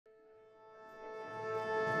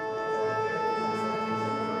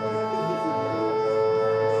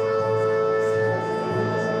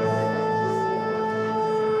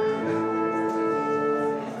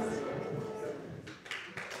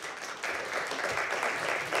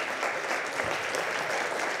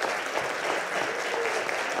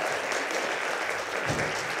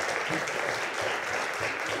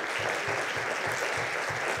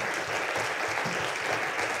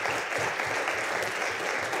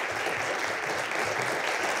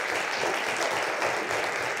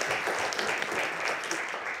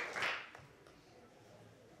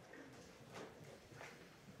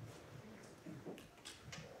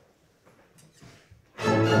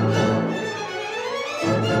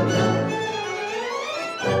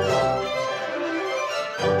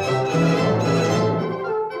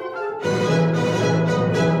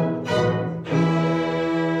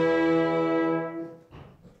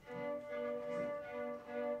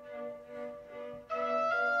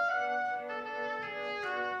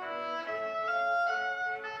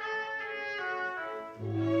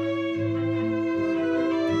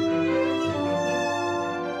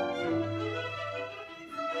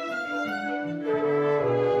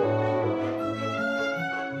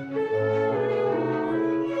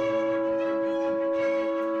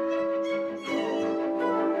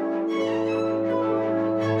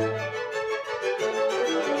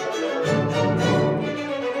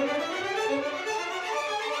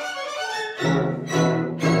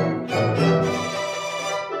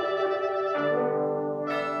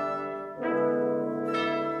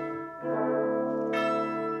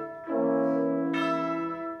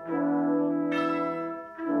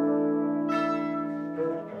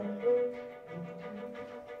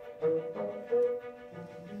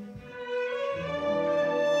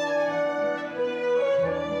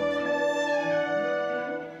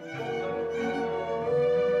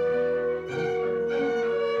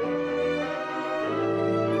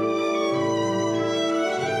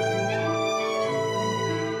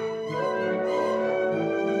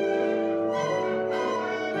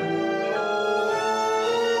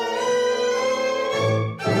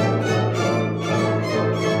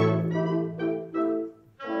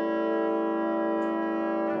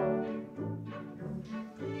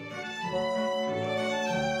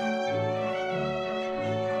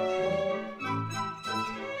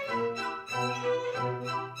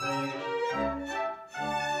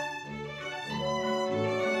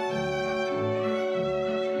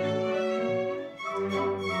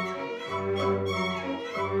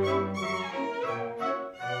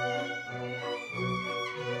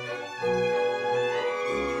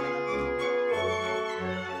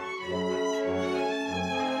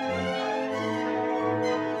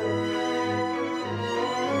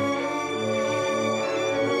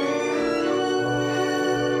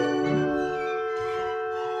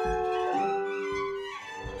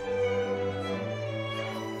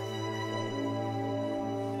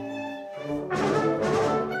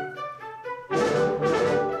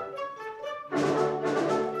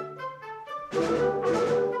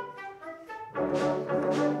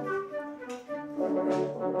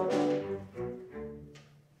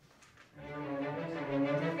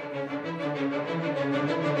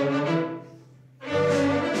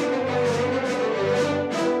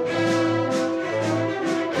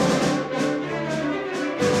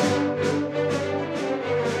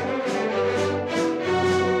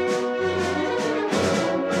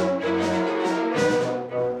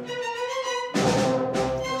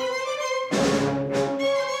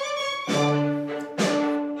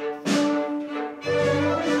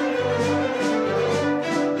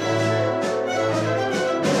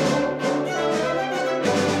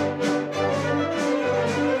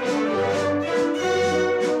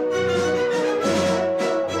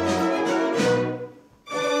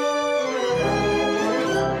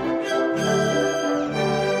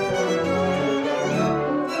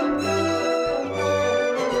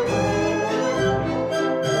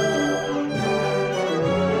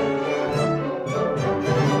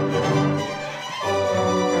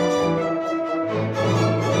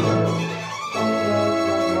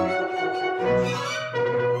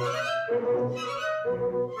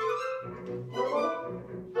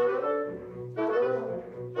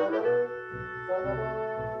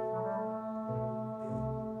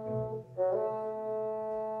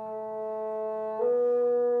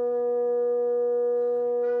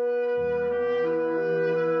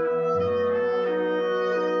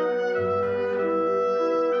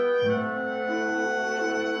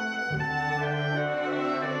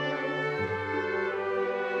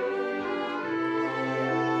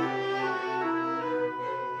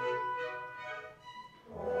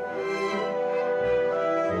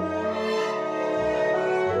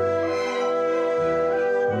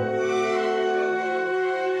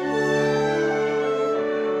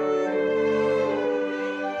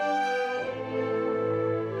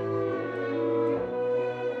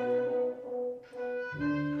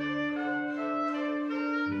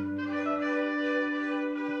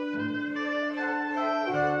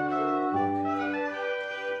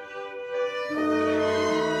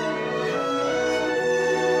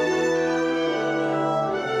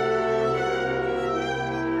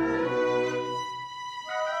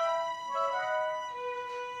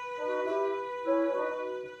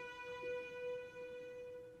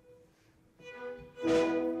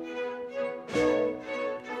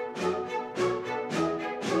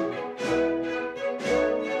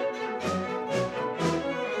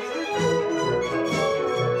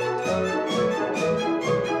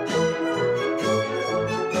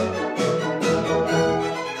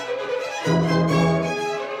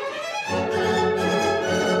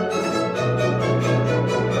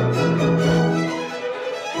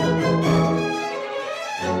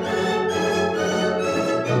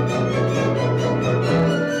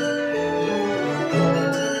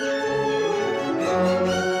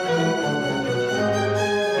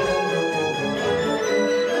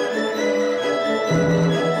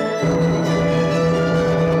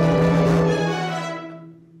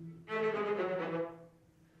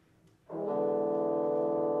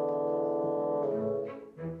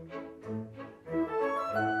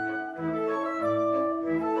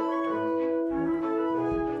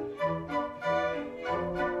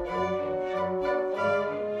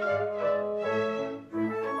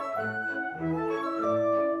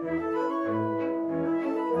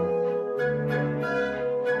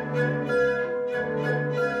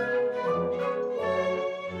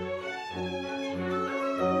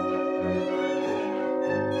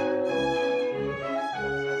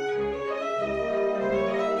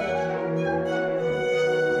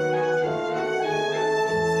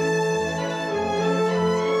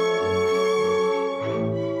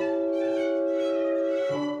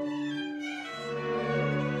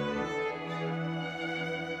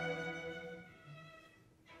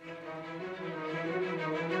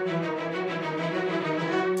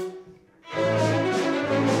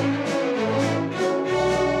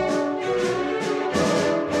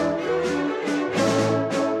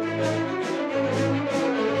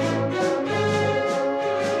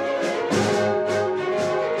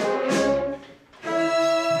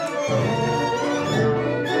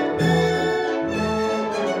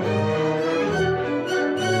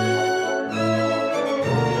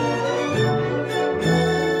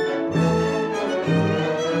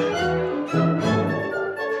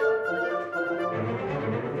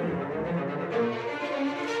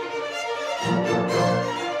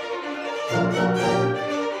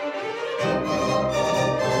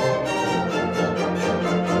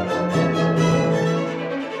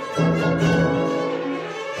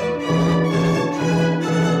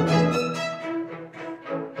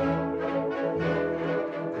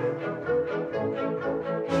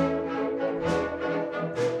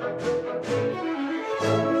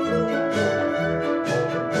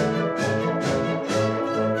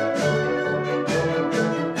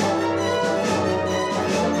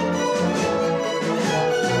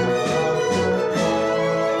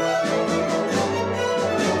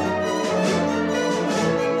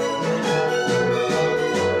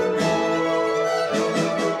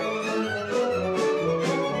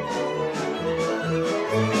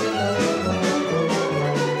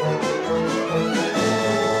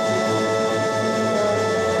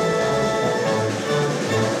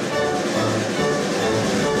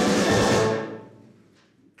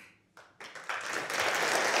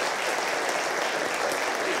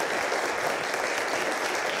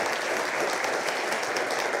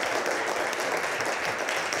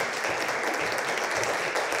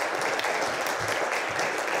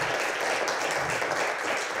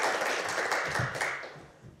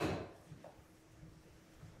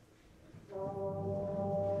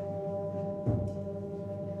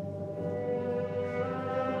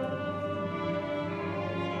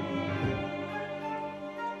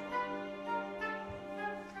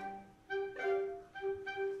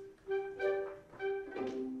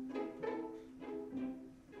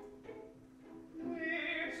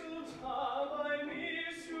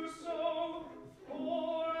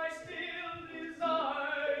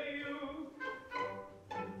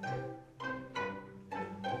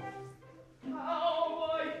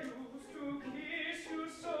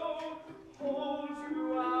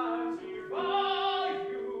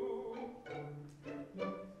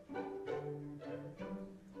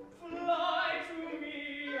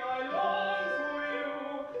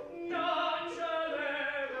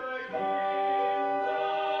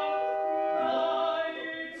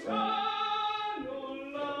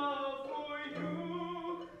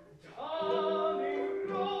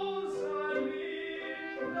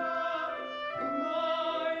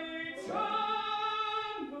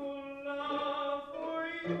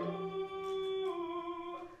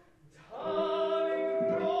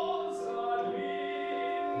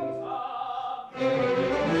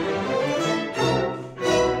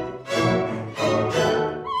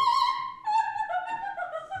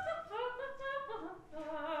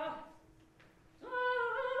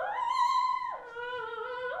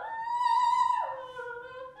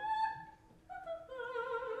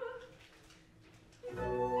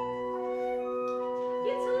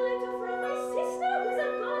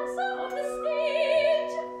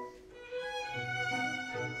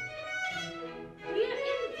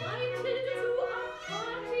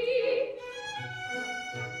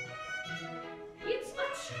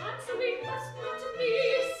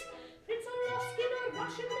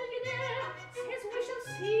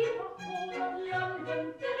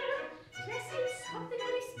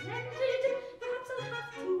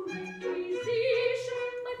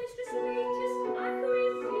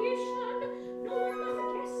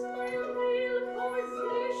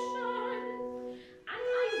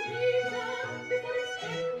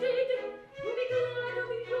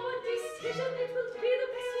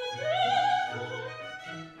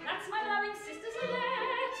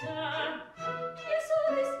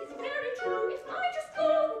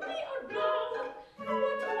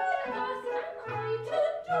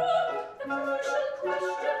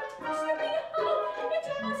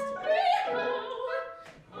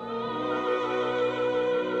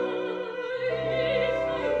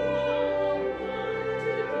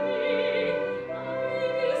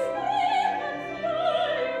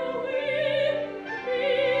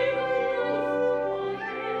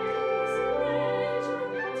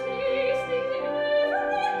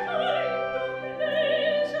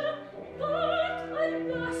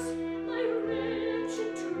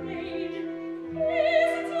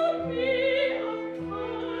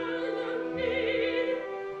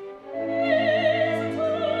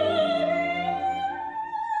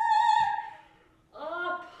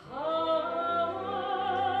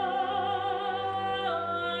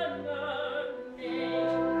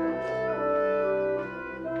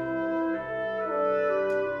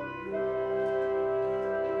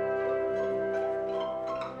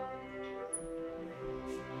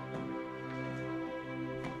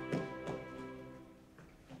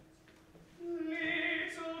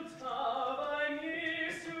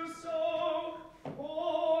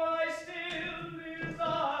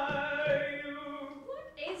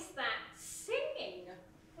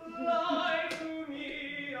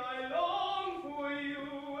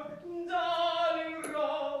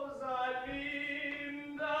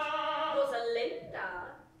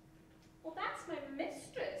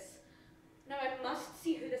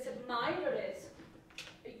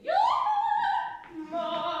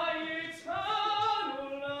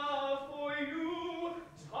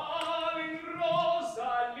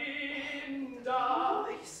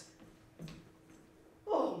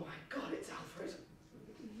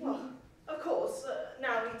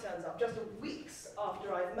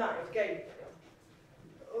Gabriel.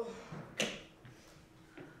 Oh.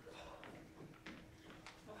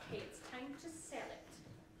 Okay, it's time to sell it.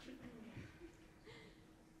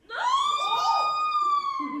 No!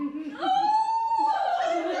 No!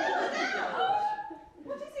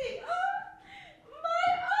 What is it?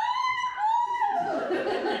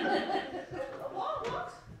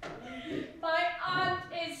 What? My aunt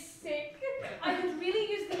is sick. I could really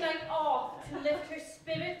use the night off to lift her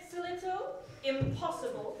spirits a little.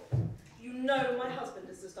 Impossible. You know my husband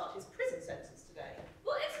is to start his prison sentence today.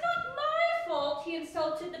 Well, it's not my fault he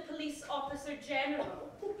insulted the police officer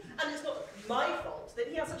general. And it's not my fault that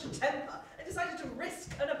he has such a temper and decided to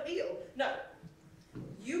risk an appeal. No.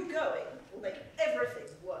 You going will make everything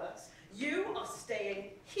worse. You are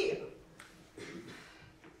staying here.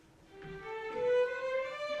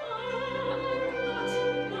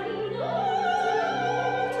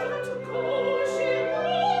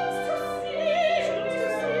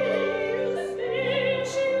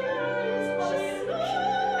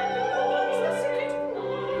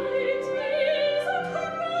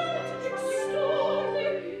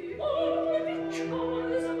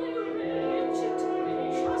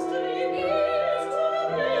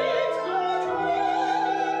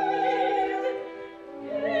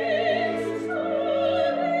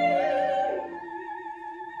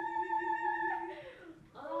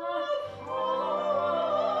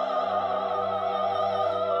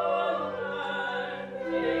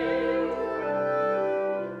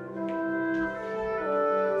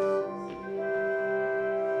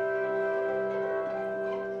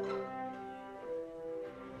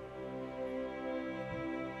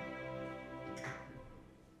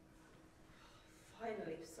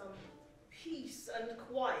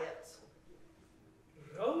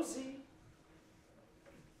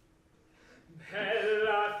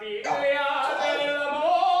 Bella figlia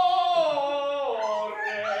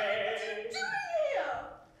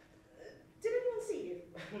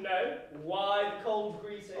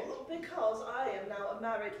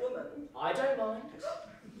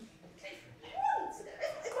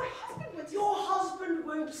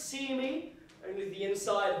to see me? Only the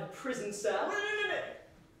inside of a prison cell? No.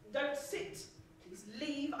 Don't sit. Please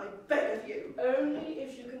leave, I beg of you. Only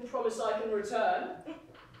if you can promise I can return.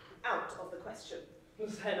 Out of the question.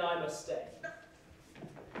 Then I must stay.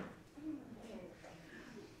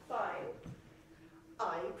 Fine.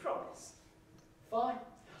 I promise. Fine.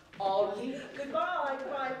 I'll leave. Goodbye.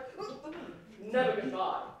 Never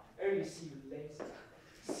goodbye. Only see you later.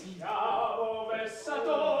 This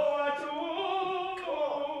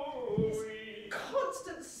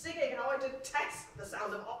constant singing, how I detest the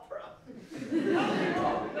sound of opera.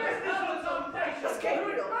 That's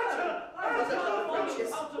Gabriel.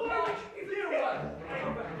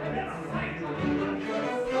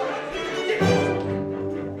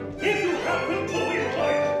 If you happen to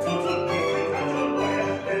employ total defeat as a lawyer,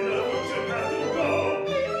 then the fool should have to go.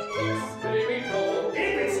 Maybe no.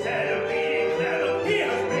 If instead of being clever, he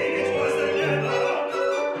has made it worse than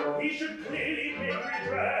ever, he should clearly make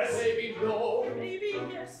redress. Maybe no. Maybe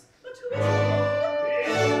yes, but who is it? It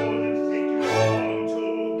wouldn't take you long to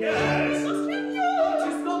guess. Must be you. It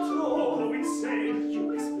is not true. Oh, insane. You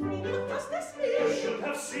explain, what does this You mean? should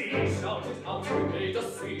have seen. Shout it out, we made a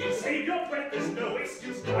scene. Save your breath, there's no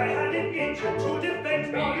excuse. I had an agent to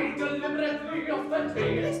defend Now you me. deliberately offend me.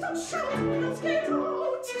 Please don't shout, let's get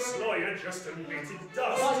out. This lawyer just admitted My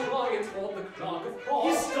dust. client told the clerk of He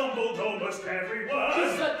court. stumbled almost every He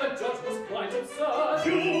word. said the judge was quite absurd.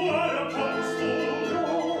 You are a pompous fool.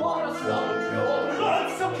 You are a scoundrel.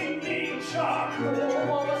 Blood-sucking ninja. You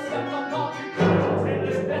are a seven-naughty girl. And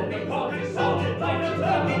this deadly pocket sounded like a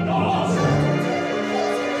turkey dog.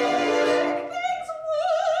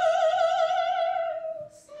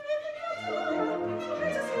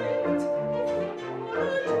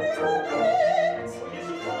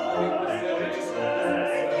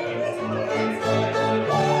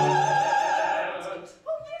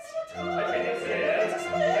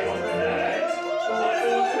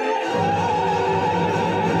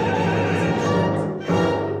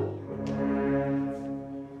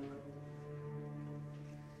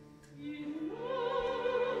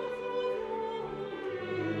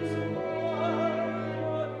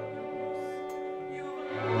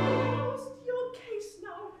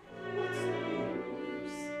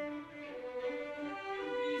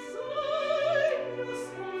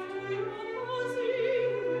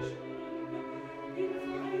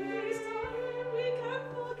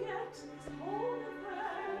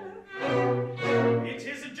 It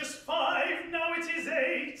isn't just 5, now it is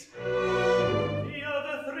 8. The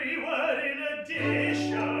other 3 were in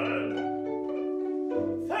addition.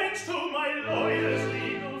 Thanks to my lawyer's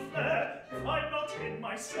legal flair, if I'm not in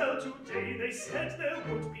my cell today, they said there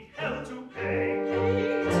would be hell to pay.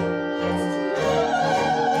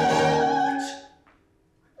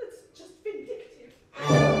 That's just vindictive.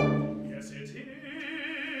 Yes, it is.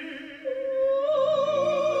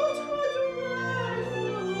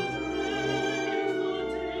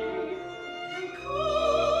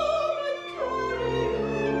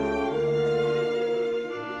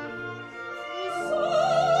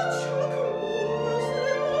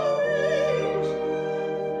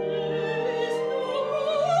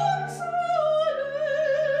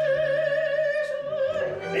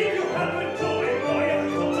 If you happen to employ a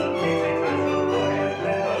total defeat as a lawyer,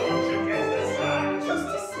 then the fool should get the sack. Just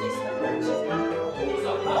dismiss the wretches now. Who's a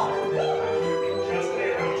hawk? Just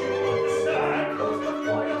lay out you on the sack. Who's the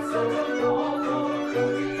boy of certain law?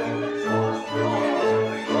 From the trust law.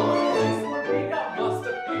 This would be a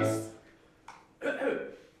masterpiece.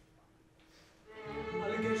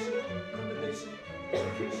 Allegation, condemnation,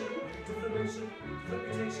 implication, defamation,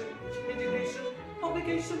 reputation, indignation,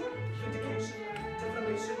 obligation, vindication,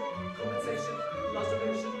 defamation, compensation,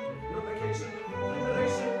 laceration, revocation,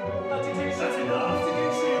 liberation, agitation, That's enough.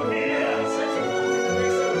 instigation,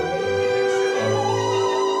 Here.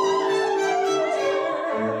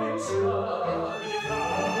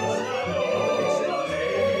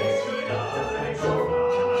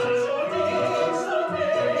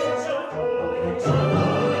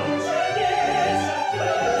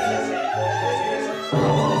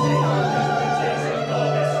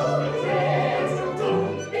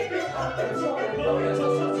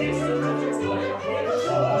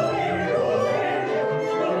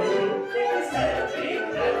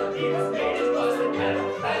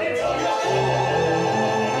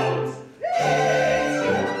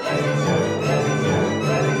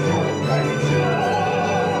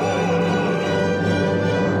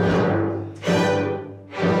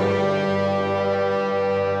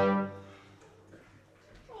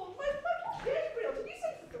 Oh, my fucking Gabriel, did you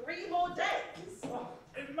say 3 more days?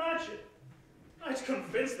 Imagine. I'd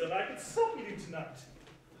convinced them I could sup with you tonight.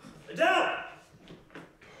 Adele!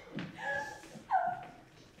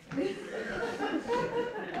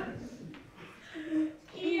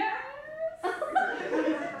 Yes?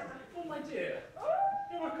 Oh, my dear.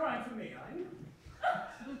 You were crying for me, are you?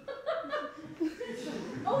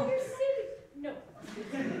 Oh, you're silly. No.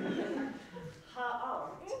 Her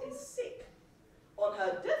aunt is sick. On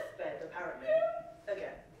her deathbed, apparently.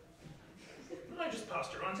 Again. I just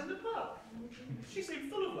passed her aunt in the pub. She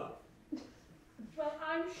seemed full of love. Well,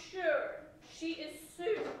 I'm sure she is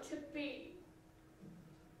soon to be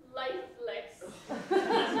lifeless.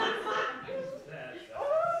 There.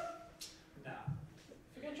 Now,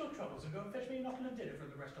 forget your troubles and go and fetch me an apple and dinner from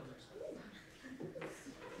the restaurant next door.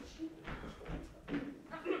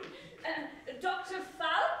 Dr.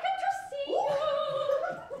 Falke to see you.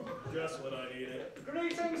 Just what I needed.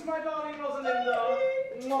 Greetings, my darling Rosalinda.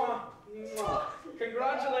 Mwah, mwah.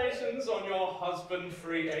 Congratulations on your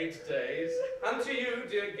husband-free 8 days. And to you,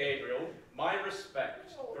 dear Gabriel, my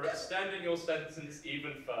respect for extending your sentence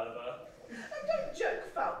even further. And don't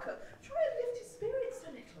joke, Falke. Try and lift his spirits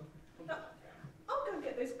a little. Now, I'll go and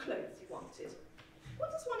get those clothes you wanted.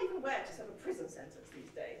 What does one even wear to serve a prison sentence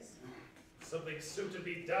these days? Something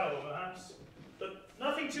suitably dour, perhaps. But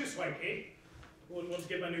nothing too swanky. Wouldn't want to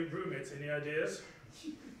give my new roommates any ideas.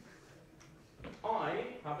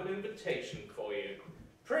 I have an invitation for you.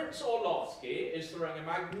 Prince Orlofsky is throwing a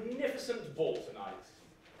magnificent ball tonight.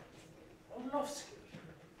 Orlofsky?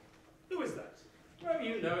 Who is that? Well,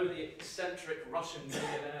 you know, the eccentric Russian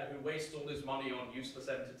millionaire who wastes all his money on useless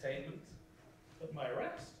entertainment. But my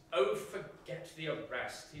arrest? Oh, forget the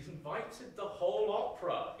arrest. He's invited the whole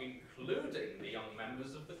opera, including the young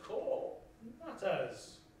members of the corps. That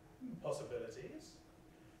has possibilities.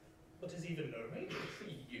 But does he even know me?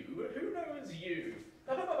 You? Who knows you?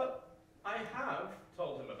 I have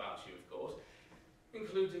told him about you, of course,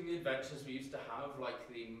 including the adventures we used to have, like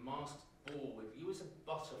the masked ball with you as a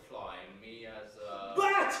butterfly and me as a...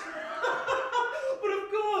 But! But of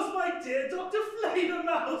course, my dear Dr.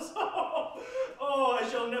 Fledermaus! Oh, I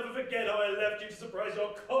shall never forget how I left you to surprise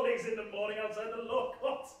your colleagues in the morning outside the law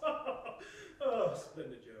court. Oh,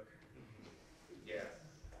 splendid joke. Yes.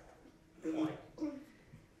 Quite.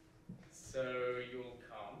 So you'll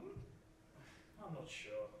come? I'm not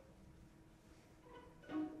sure.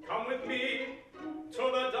 Come with me to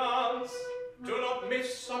the dance. Do not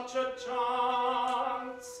miss such a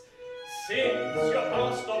chance. Since your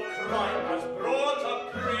past of crime has brought a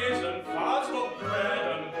prison fast of bread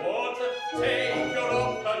and water, take your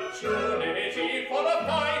opportunity for a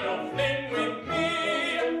final fling with me.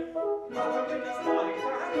 Margaret's light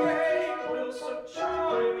and rain will so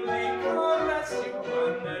charmingly caress you,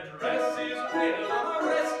 and their dresses will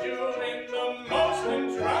arrest you in the most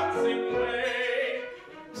entrancing way.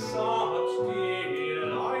 Such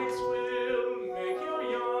delights will make you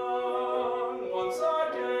young once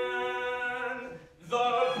again. The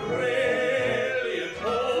brilliant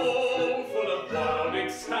hall full of loud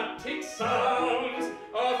ecstatic sounds,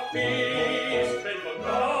 a feast fit for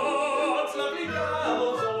gods, lovely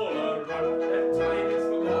gals all around. Their time is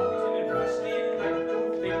forgotten in rusty light, who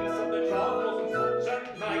thinks of the troubles on such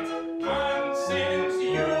a night. And since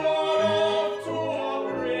you are off to a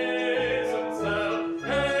prison cell,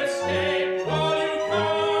 escape while you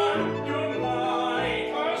can. You might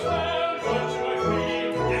as well. Don't you agree?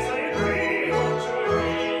 Yes, I agree. Don't you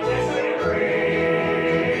agree? Yes, I agree.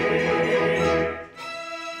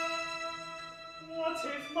 What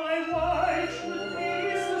if my wife should be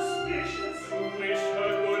suspicious? Wish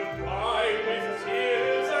her goodbye with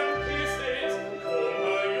tears and kisses. Call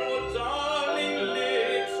her your darling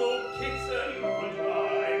little kitten.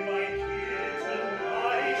 Goodbye, my kitten,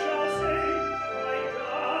 I shall say, my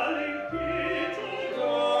darling kitten.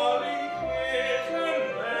 Darling kitten,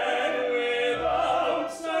 then without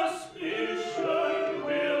suspicion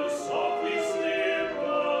will softly slip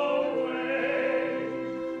away.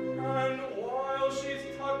 And while she's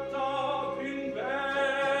tucked up in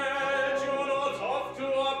bed, you're not off to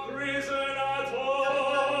a prison at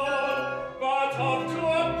all, but off to a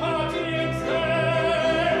party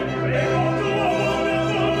instead. We're off to a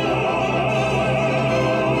wonderful ball.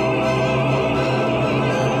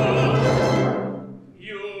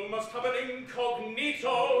 You must have an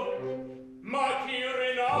incognito.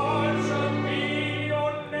 Marquirina shall be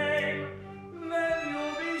your name. Then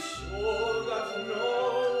you'll be sure that no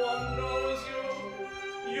one knows you.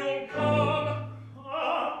 You'll come.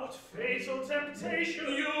 Ah, what fatal temptation!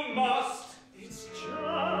 You must. It's just...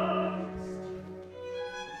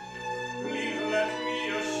 Please let me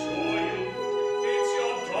assure you, it's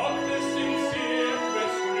your doctor's sincere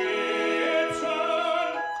prescription.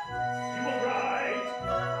 You are right.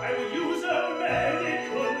 I will use a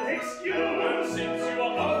medical excuse. And since you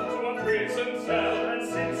are off to a prison cell, And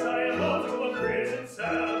since I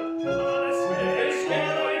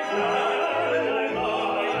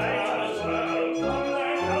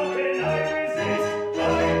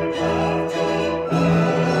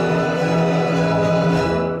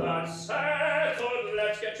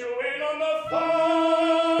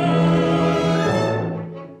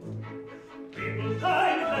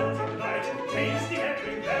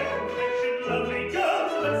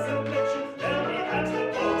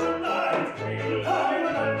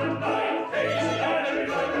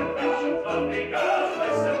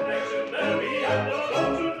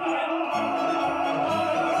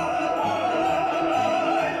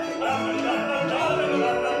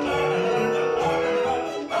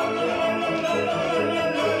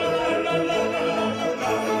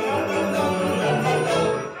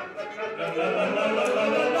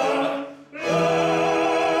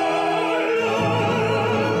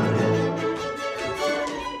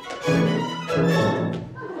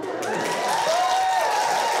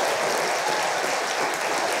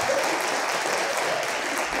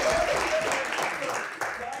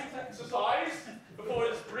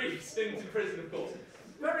brief stint in prison, of course.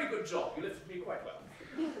 Very good job. You lifted me quite well.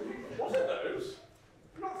 What are those?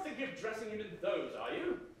 You're not thinking of dressing him in those, are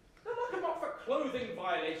you? They'll lock him up for clothing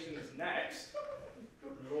violations next.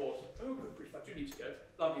 Good Lord. Oh, good grief, I do need to go.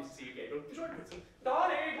 Lovely to see you, Gabriel. Enjoy prison.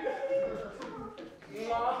 Darling!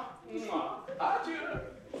 Mwah, mwah. Adieu.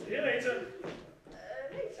 See you later.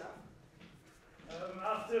 Later.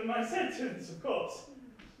 After my sentence, of course.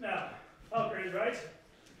 Now, Falke is right.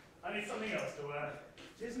 I need something else to wear.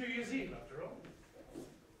 It is New Year's Eve, after all.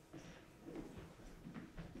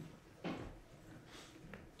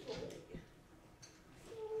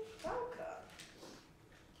 Falke.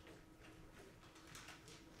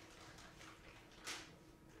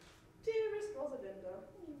 Dearest Rosalinda,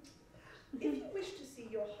 if you wish to see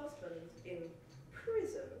your husband in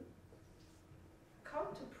prison,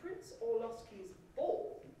 come to Prince Orlofsky's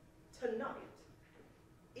ball tonight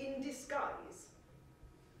in disguise.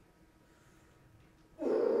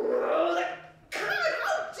 Oh, that coward!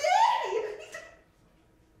 How dare he!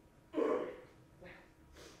 Well,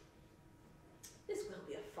 this will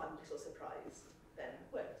be a fun little surprise, then,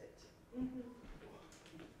 won't it?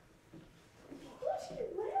 What are you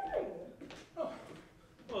wearing? Oh,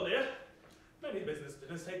 well, dear. Many business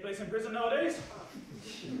dinners take place in prison nowadays.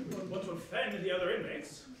 You don't want to offend the other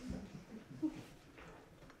inmates.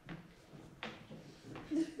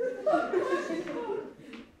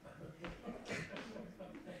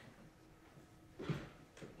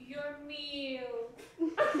 Your meal.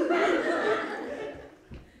 Food!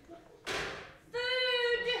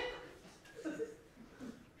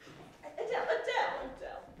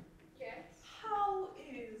 Adele. Yes. How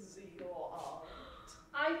is your aunt?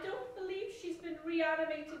 I don't believe she's been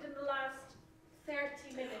reanimated in the last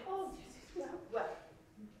 30 minutes. Oh, yes, well,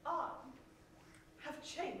 I have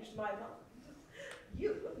changed my mind.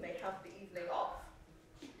 You may have the evening off.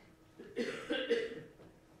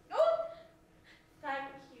 Oh! Thank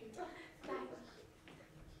you. Thank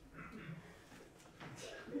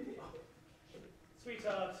you.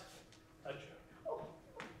 Sweetheart, a joke. Oh,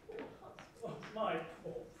 Oh, my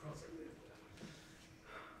poor Rosalinda.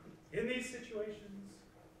 In these situations,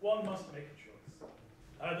 one must make a choice.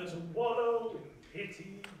 Either to wallow in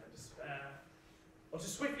pity and despair, or to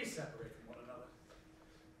swiftly separate from one another.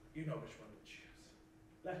 You know which one to choose.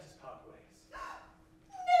 Let us part ways.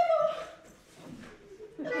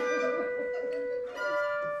 Never.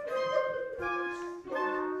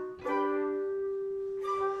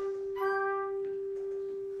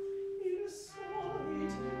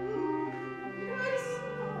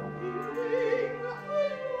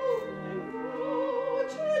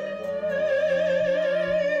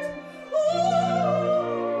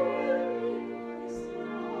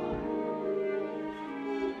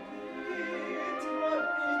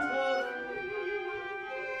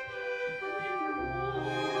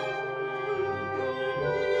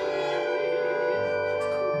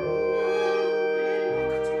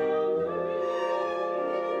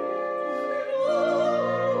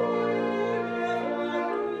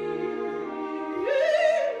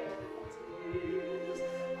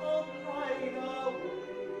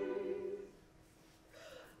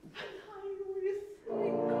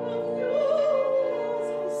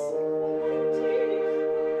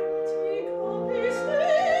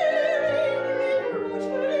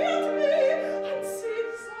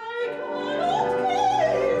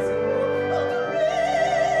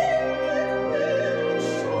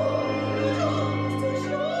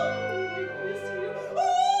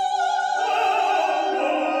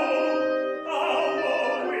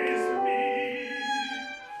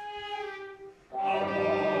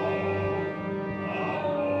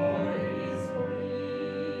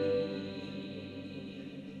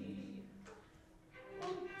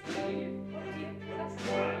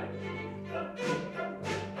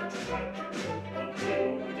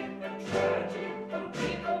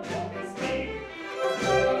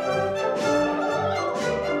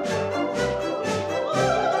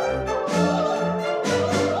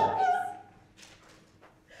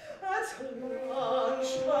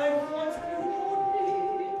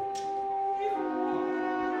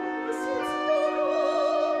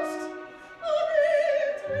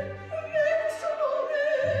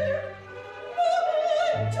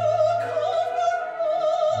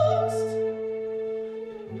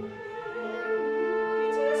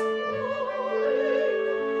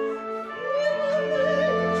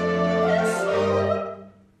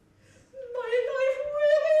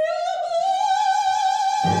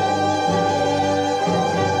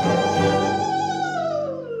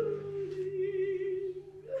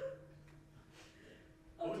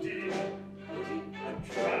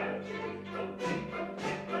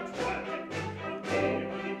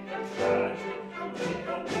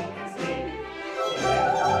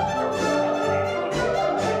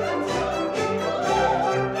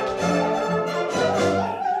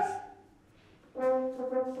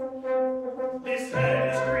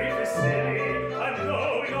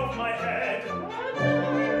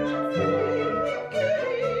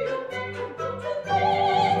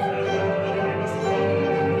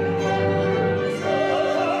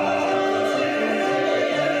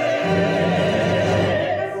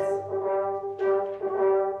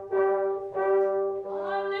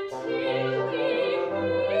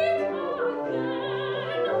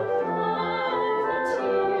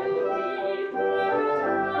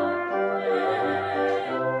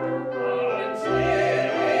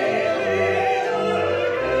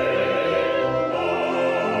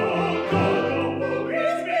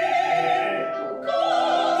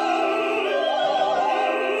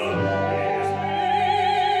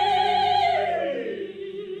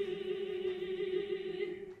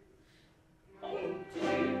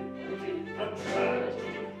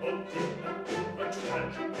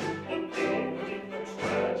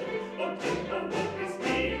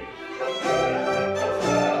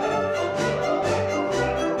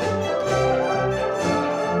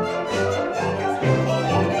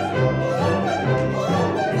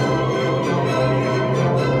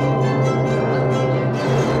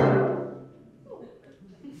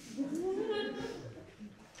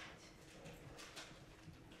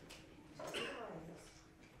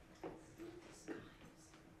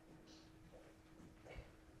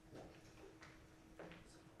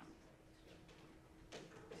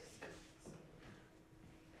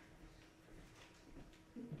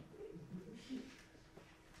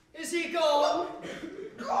 Is he gone?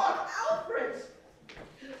 God, Alfred!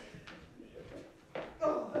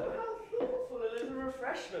 Oh, how thoughtful, a little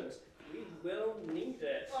refreshment. We will need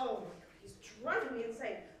it. Oh, he's driving me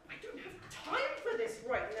insane. I don't have time for this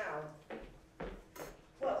right now.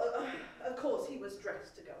 Well, of course, he was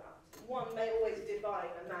dressed to go out. One may always divine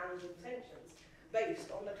a man's intentions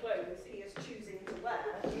based on the clothes he is choosing to wear.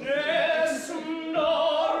 Yes,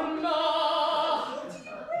 Norma! Oh,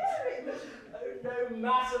 no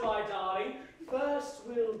matter, my darling. First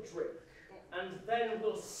we'll drink, and then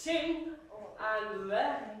we'll sing, and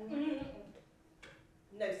then...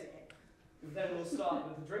 No singing. Then we'll start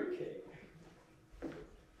with the drinking.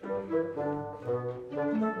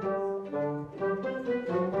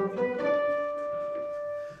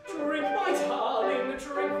 Drink, my darling,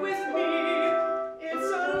 drink with me. It's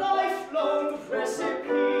a lifelong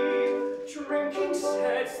recipe. Drinking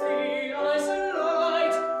sets the eyes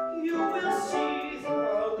alight. You will see the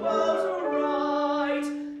world aright.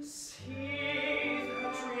 See the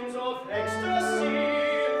dreams of ecstasy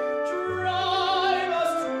drive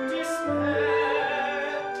us to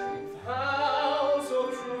despair. Vows of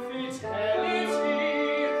true fidelity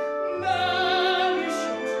vanish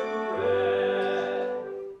into air.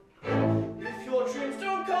 If your dreams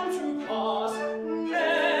don't come to pass,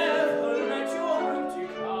 never let your hope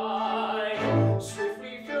decline.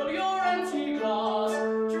 Swiftly fill your empty glass,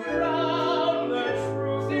 drown the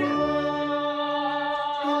truth in wine.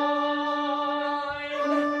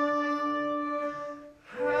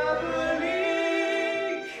 Happily,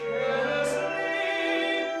 carelessly,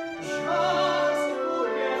 just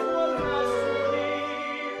forget what has to be.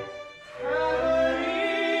 Happily,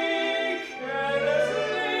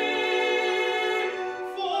 carelessly,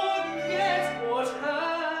 forget what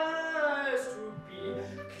has to be.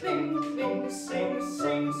 Cling, cling, sing,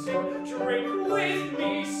 sing, sing. Drink with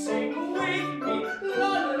me, sing with me.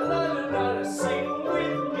 La la la la la, sing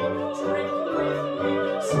with me. Drink with me,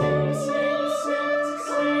 sing, sing, sing,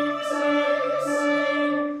 sing, sing,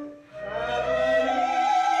 sing. Happily,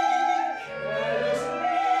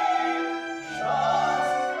 carelessly,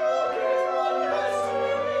 just forget what has to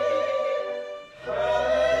be.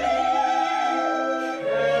 Happily,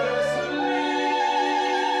 carelessly,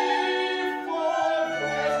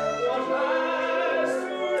 forget what has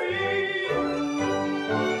to be.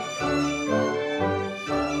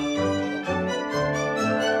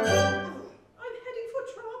 I'm heading for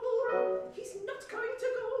trouble. He's not going to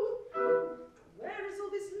go. Where is all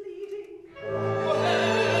this leading? Your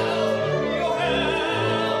health!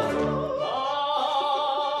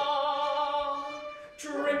 Ah,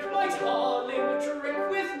 drink, my darling, drink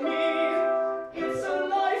with me. It's a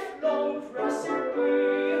lifelong recipe.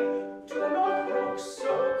 Do not look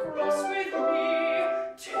so cross with me.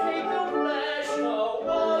 Take a pleasure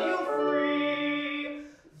while you're free.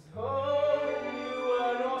 Though you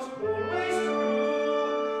are not always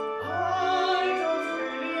true, I don't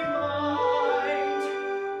really mind.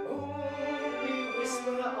 Only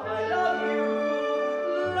whisper I love you.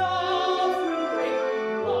 Love will make me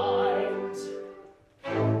blind.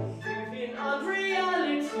 Live in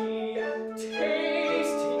unreality,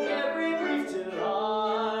 tasting every brief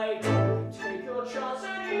delight. Take your chance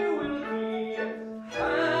and you will be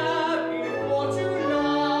happy for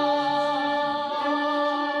tonight.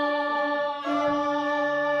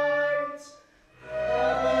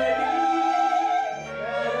 Happily,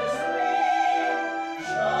 carelessly,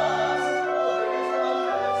 just forget what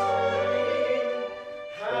has to be.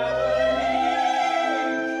 Happily,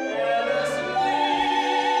 carelessly,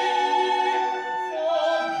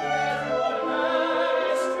 forget what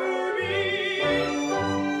has to be.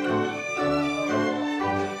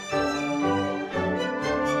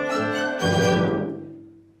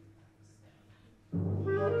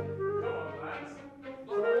 Come on, lads.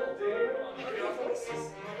 Not all day, come on, hurry up.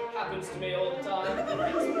 Happens to me all the time.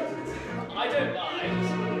 I don't mind.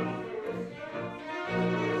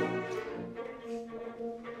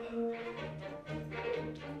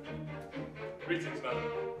 Greetings, madam.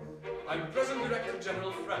 I'm Present Director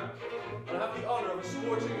General Frank, and I have the honor of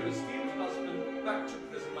escorting your esteemed husband back to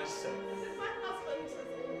prison myself. My husband is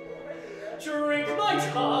already there. Drink, my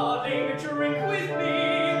darling, drink with me.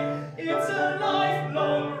 It's a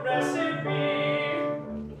lifelong recipe.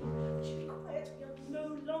 Would you be quiet? We are no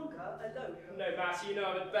longer alone. No matter, you know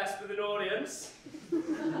I'm at best with an audience.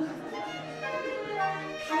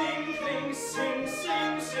 Cling, cling, sing,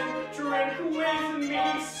 sing, sing. Drink with me,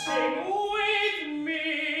 sing with me.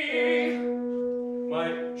 My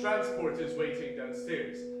transport is waiting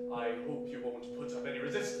downstairs. I hope you won't put up any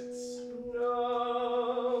resistance.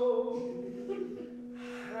 No.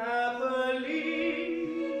 Happily,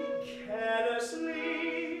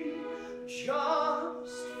 carelessly,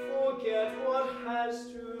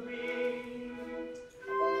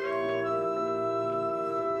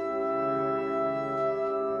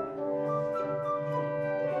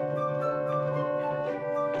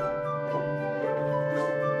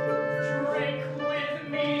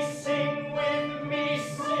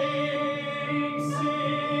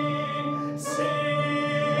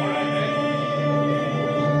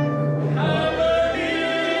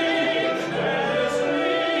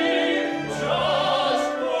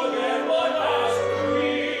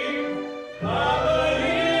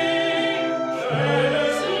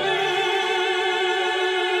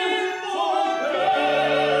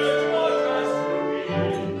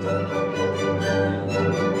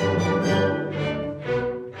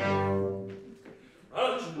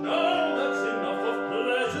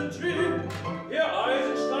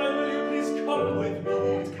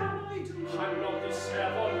 I'm not the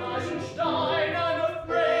servant Eisenstein. I'm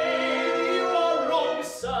afraid you are wrong,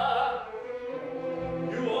 sir.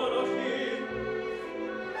 You are not he.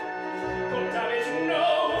 Oh, damn it, no.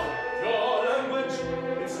 Your language,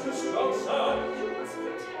 it's too strong, sir. You must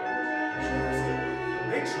pretend.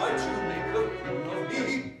 They try to make a fool of me.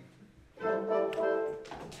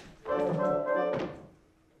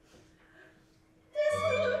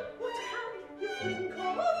 Listen, what can you think of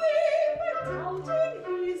me by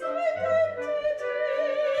doubting his identity?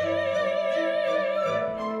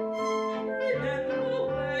 Remember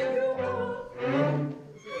where you are.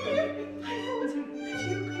 I thought that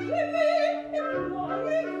you could be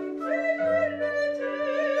employing fidelity.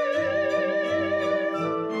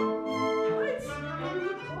 I'd say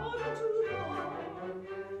you'd gone too far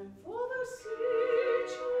for the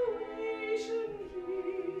situation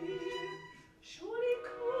here. Surely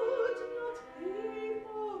could not be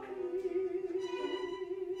more clear.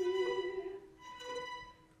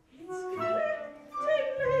 It's getting late,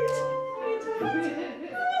 pretend,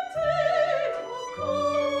 pretend, for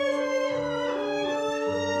causing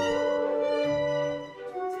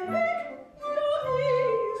to take no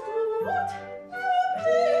heed to what you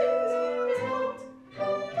please is not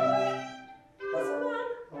polite as man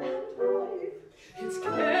and wife. It's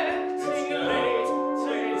getting late.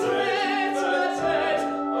 Tete-a-tete,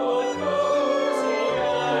 oh, cozy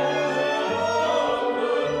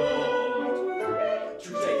and to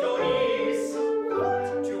take your ease,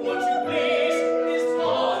 do what you please, is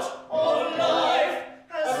part of life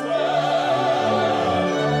as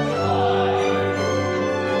well.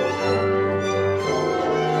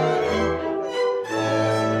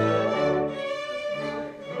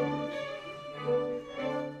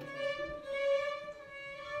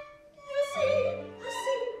 You see a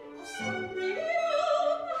scene of some real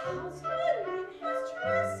husband in his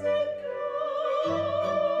dressing gown,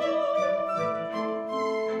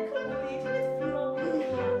 complete with flowing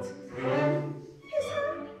hat. His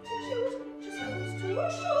attitude just goes to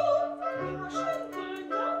show the passion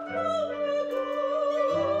burned out long ago.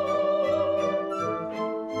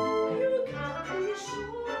 You can't be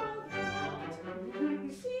sure of that.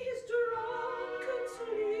 See his drunken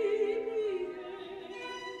sleepy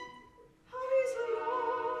head. How he's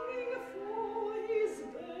longing for his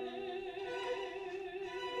bed.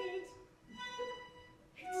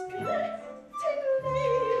 It's getting late,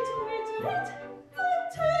 pretend,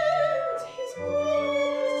 pretend he's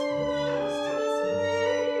almost fast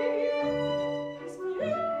asleep. His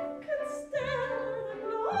maid can stand and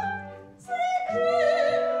not say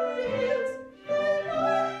heals the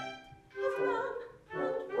life of man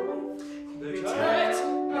and wife. They Tete-a-tete, try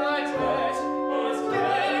it's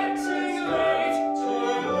getting late.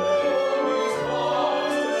 Turn is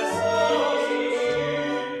fast asleep.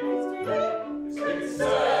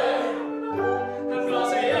 And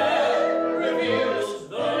Rosalinda reveals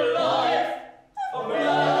the life of man.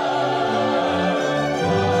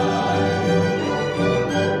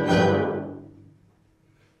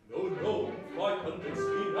 No, no, why convince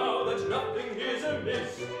me now that nothing is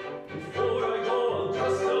amiss? Before I go, I'll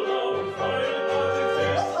just allow a final parting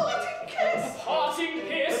kiss. A parting kiss. Parting A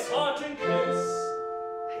kiss. parting kiss.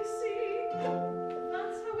 I see,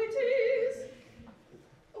 that's how it is.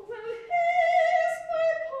 Well, here's my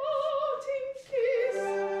parting kiss.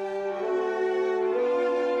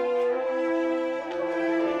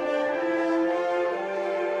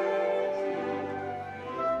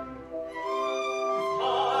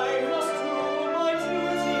 I must do my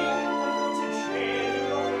duty. I'm going to chain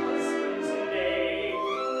your husband.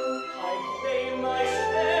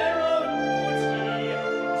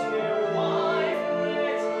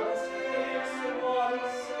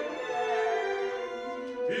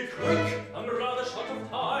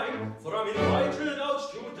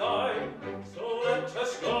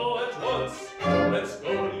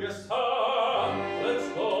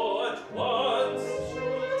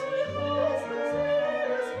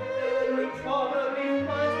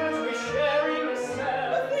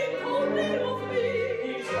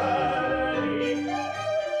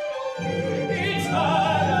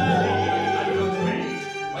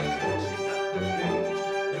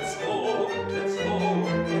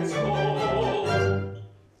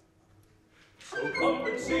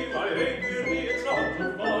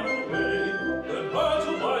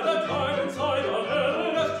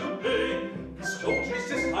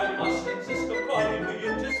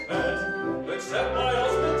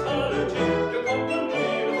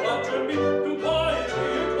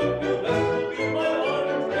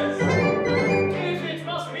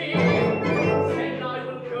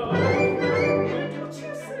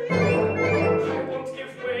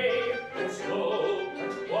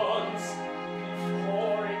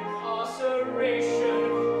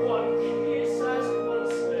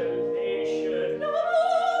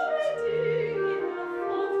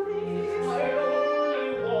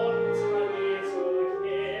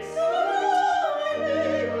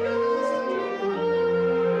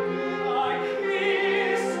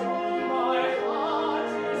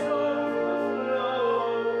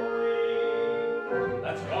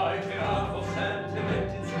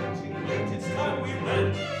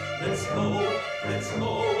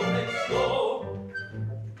 let's go.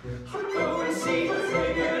 I'll go and see what's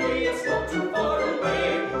regularly, it's not too far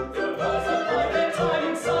away. The birds are by their time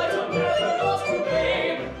inside, I'm never lost to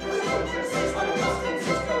blame. Since my custom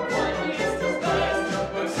sister quietly is disguised,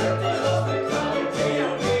 when certainly lost the clarity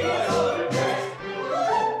of me, I ought to guess.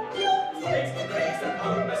 Makes the breaks that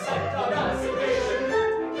come a set on isolation.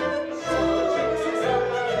 So chicks except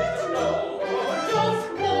I like to know. Just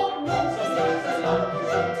walk, sometimes I love to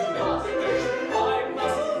masturbation. I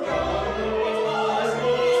must go, it must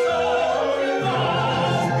be so, it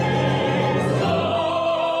must be so.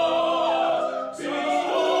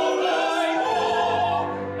 Before I go,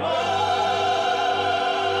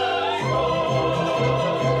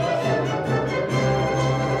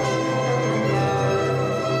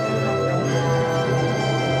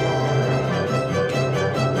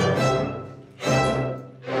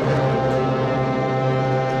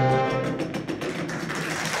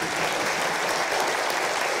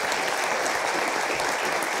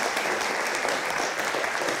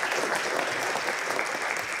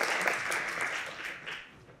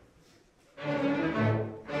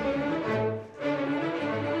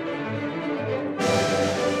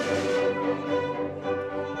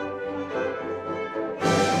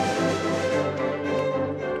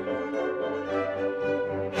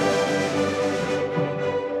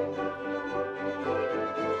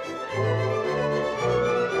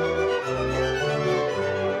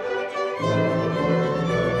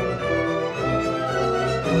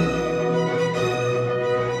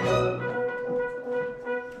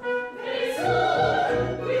 very soon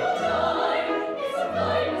we will dine. It's the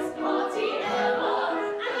finest party ever,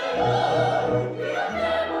 and I know we have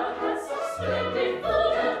never had such splendid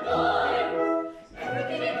food and wine.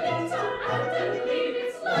 Everything in glitter and I believe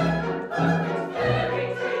it's like a perfect fairy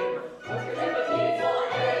tale. What could ever be more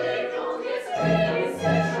elegant? It's really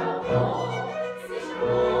c'est charmant,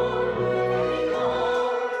 elegant,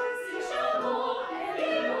 c'est charmant,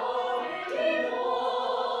 elegant.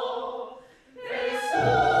 Very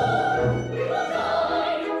soon we will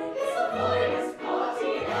dine. It's the finest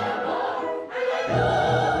party ever, and I know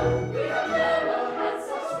we have never had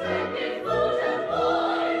such splendid food and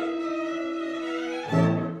wine.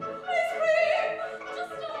 Ice cream,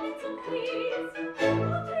 just a little please.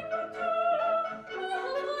 I'll take my turn. I'll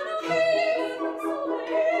have one of these. It's so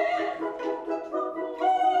weird.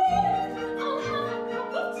 I'll have a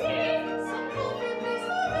cup of tea. Some coffee, please,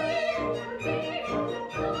 for me.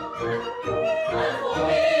 And for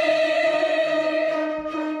me.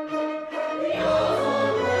 The hours on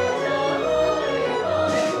which our body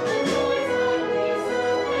binds, the joys and peace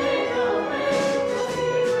that fade away.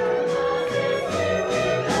 As if we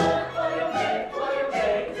learn for your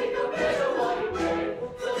pay, take a pleasure while you pay.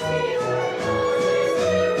 So see as if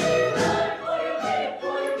we learn for your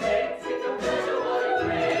pay, take a pleasure while you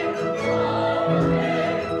pay.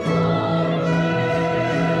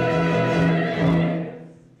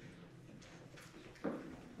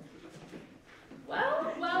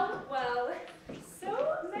 Well, so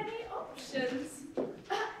many options.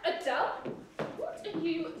 Adele, what are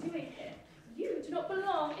you doing here? You do not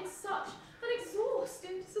belong in such an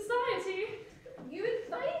exhausting society. You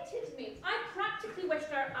invited me. I practically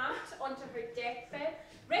wished our aunt onto her deathbed,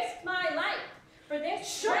 risked my life for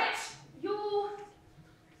this trip. Hold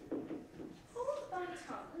my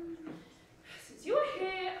tongue. Since you are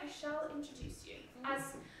here, I shall introduce you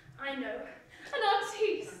as, I know, an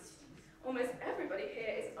artiste. Almost everybody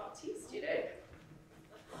here is an artiste, you know.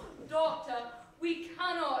 Doctor, we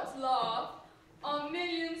cannot laugh. Our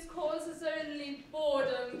millions cause us only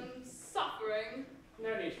boredom and suffering.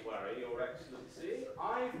 No need to worry, Your Excellency.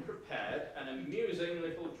 I've prepared an amusing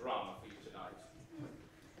little drama for you tonight.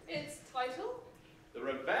 Its title? The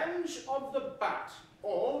Revenge of the Bat,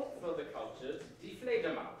 or, for the cultured, Die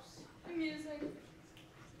Fledermaus. Amusing.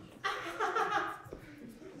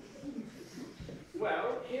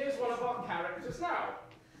 Well, here's one of our characters now.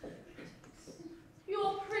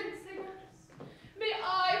 Your Prince, may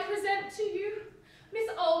I present to you Miss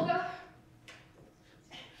Olga?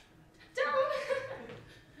 Down!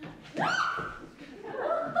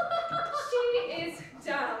 She is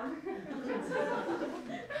down.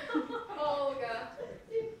 Olga.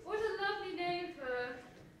 What a lovely name for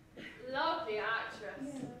a lovely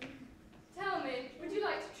actress. Tell me, would you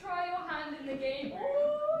like to try your hand in the game?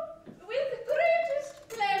 With the greatest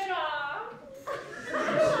pleasure.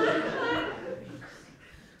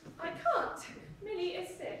 I can't. Millie is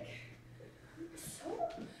sick. So,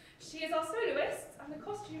 she is our soloist, and the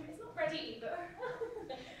costume is not ready either.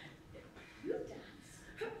 You dance.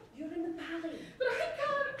 You're in the ballet. But I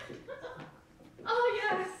can't. Oh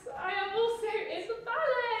yes, I am also in the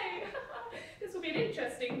ballet. This will be an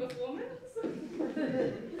interesting performance.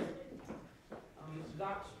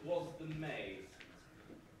 That was the maid.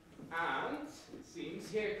 And it seems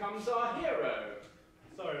here comes our hero,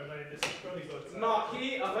 Sorry, my disability got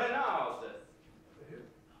Marquis of Renard.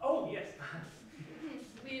 Oh, yes.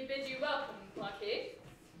 We bid you welcome, Marquis.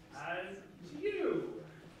 And you.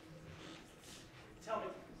 Tell me,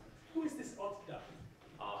 who is this odd duck?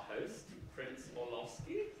 Our host, Prince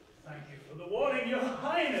Orlofsky. Thank you for the warning, Your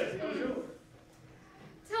Highness. Bonjour.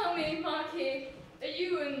 Tell me, Marquis, are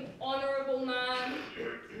you an honourable man?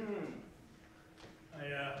 I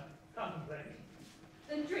can't complain.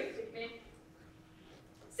 Then drink with me.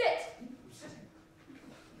 Sit!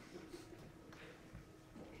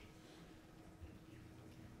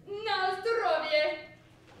 Na zdrowie!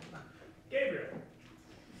 Gabriel.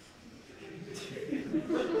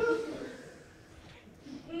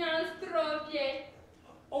 Na zdrowie!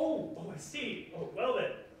 Oh, I see. Oh, well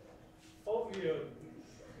then. Of you.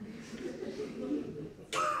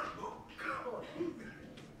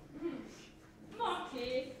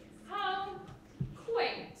 Marquis, how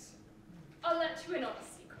quaint. I'll let you in on a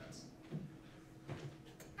secret.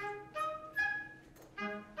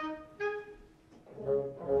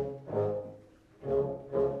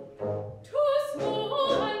 Too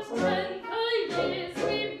small and tender years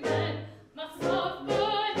we men must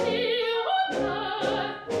suffer here on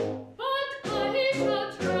earth, but I shall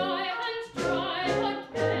try and try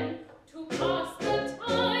again to pass the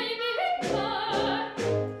time in mirth.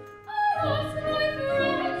 I ask my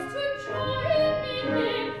friends to join me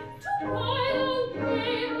here to while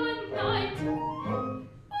away a night.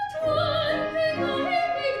 But one thing I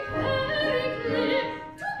make very clear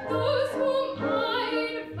to those whom I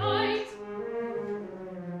invite: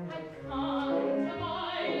 I can't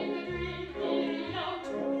abide the dreaming out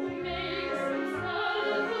who makes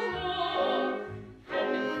himself a war,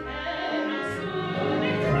 and very soon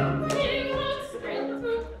a dropping out straight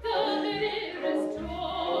through the nearest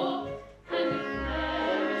door, and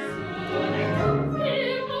very soon a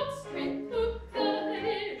dropping out straight through the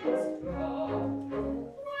nearest door.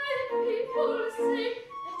 When people say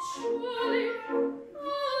that surely a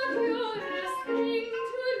curious thing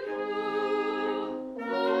to do,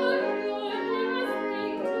 a curious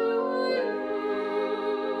thing to do,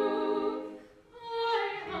 I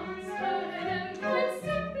answer them quite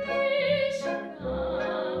simply, chacun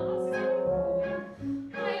son goût.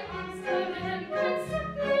 I answer them quite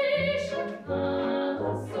simply, chacun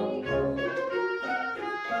son goût.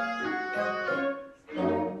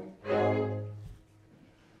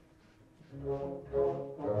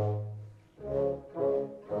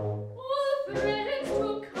 All friends to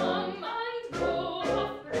come and go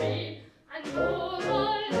are free, and all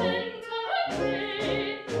are lent agree.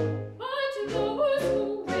 But those who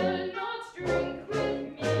will not drink with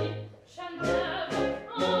me shall never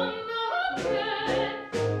come again.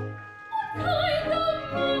 What kind of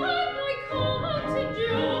man I can't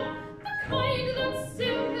endure, the kind that's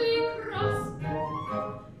simply cross, the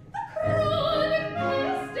chronic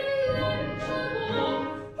pestilential,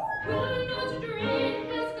 who will not drain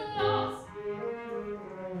his glass.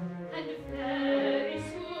 And very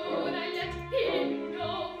soon I let him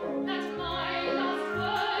know that my last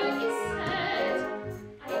word is said.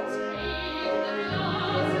 I take the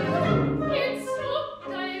glass and drop it so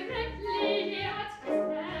directly at his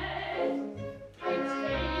head. I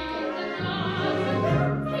take the glass and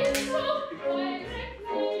drop it so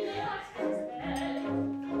directly at his head.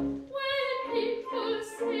 When people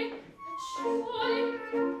say that surely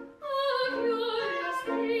a curious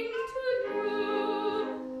thing to do,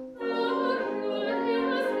 a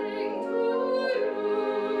curious thing to do,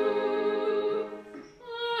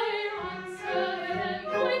 I answer them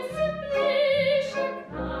quite simply,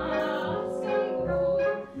 chacun son goût.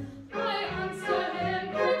 I answer them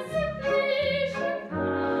quite simply,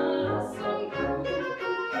 chacun son goût.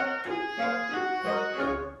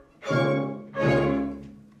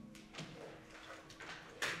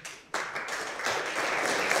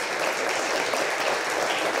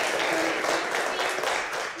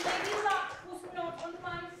 Maybe luck was not on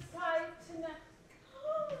my side tonight.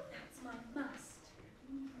 Oh, that's my must.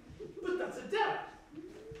 But that's Adele.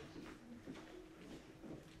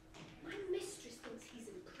 My mistress thinks he's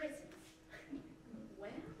in prison.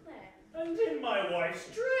 Well then. And in my wife's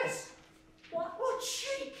dress. What? What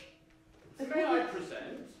chic. May I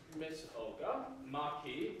present Miss Olga,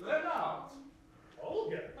 Marquis Renard?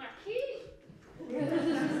 Olga. Marquis.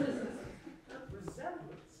 That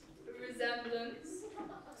resemblance. Resemblance?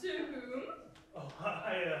 To whom? Oh,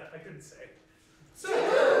 I couldn't say. So,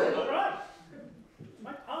 All right.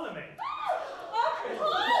 My parlour maid. Oh,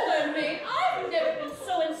 pardon me. I've never been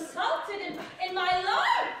so insulted in my life.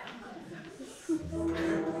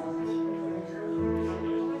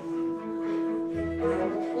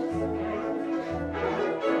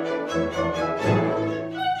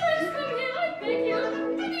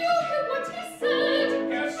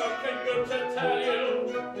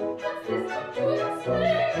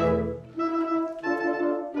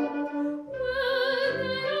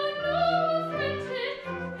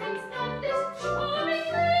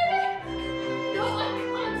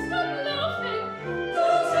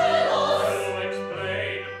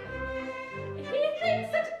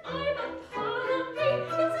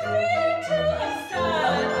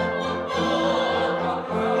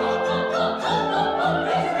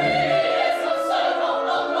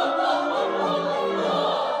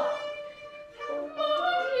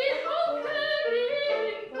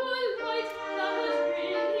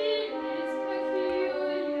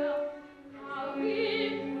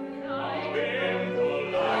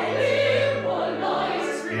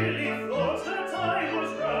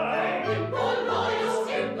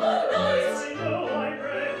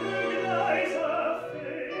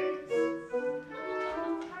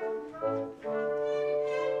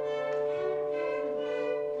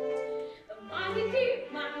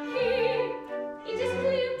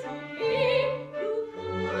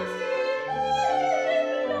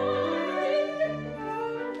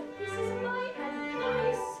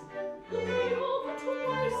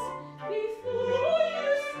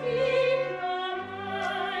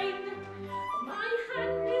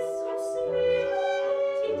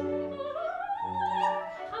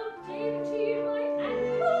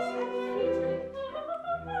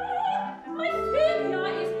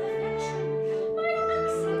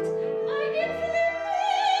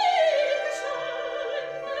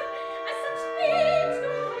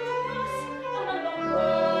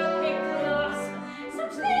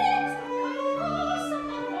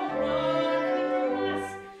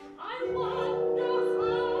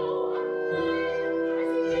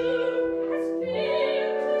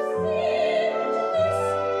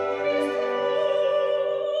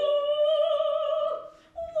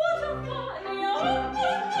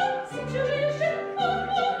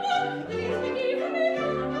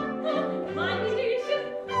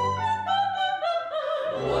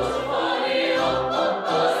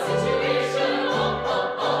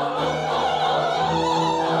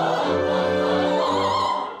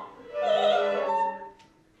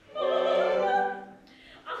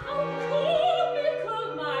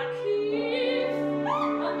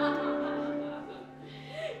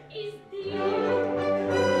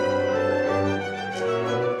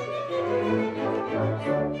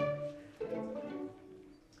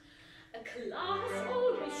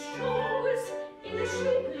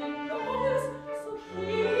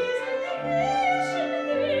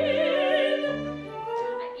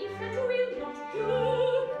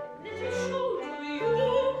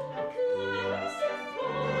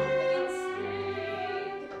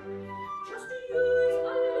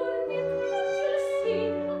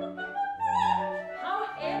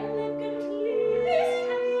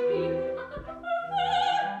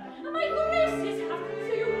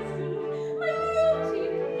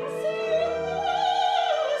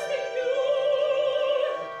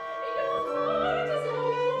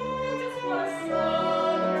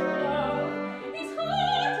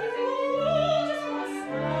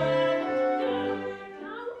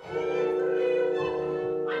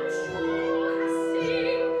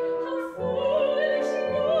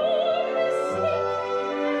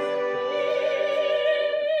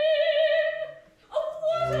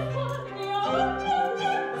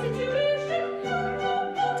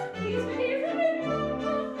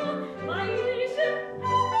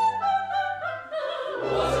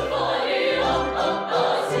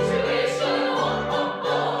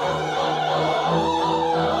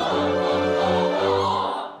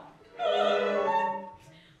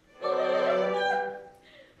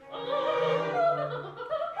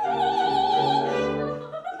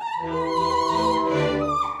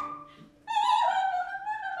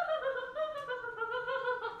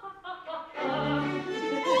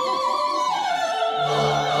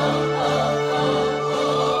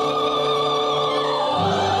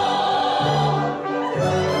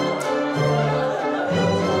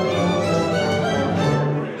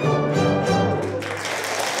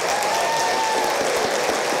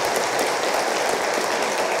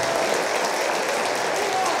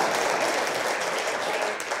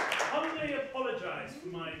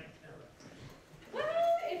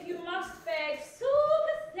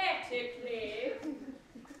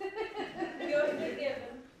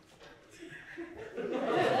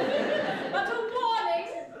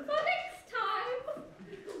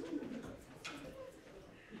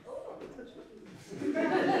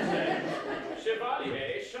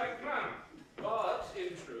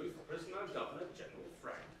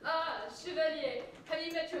 Chevalier, have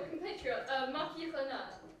you met your compatriot, Marquis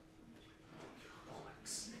Renard?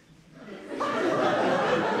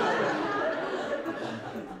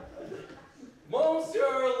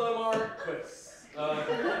 Monsieur le Marquis,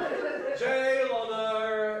 j'ai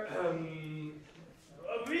l'honneur,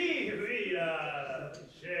 Oui,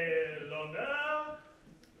 j'ai l'honneur,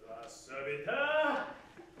 la serviteur.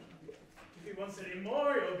 If he wants any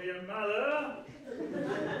more, you'll be a malheur.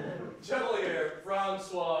 Chevalier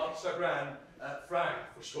Francois Chagrin, Frank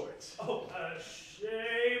for short. Oh,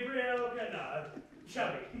 Gabriel Renard,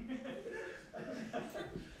 shall we?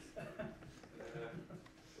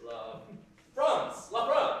 La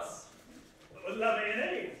France. La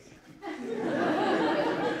mayonnaise.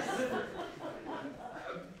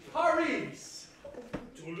 Paris.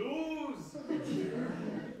 Toulouse.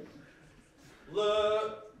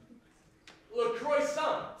 Le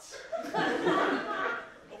croissant.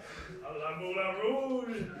 La Moulin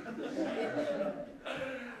Rouge.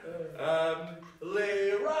 Les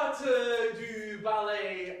rates du ballet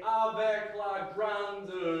ballet avec la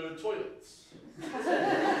grande toilette.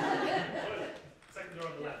 Second door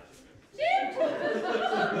on the left.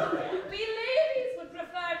 We ladies would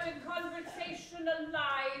prefer to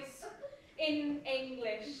conversationalize in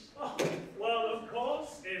English. Oh, well, of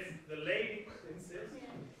course, if the lady insists.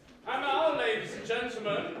 And now, ladies and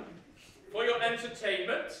gentlemen, for your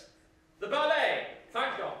entertainment, the ballet.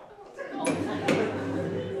 Thank God.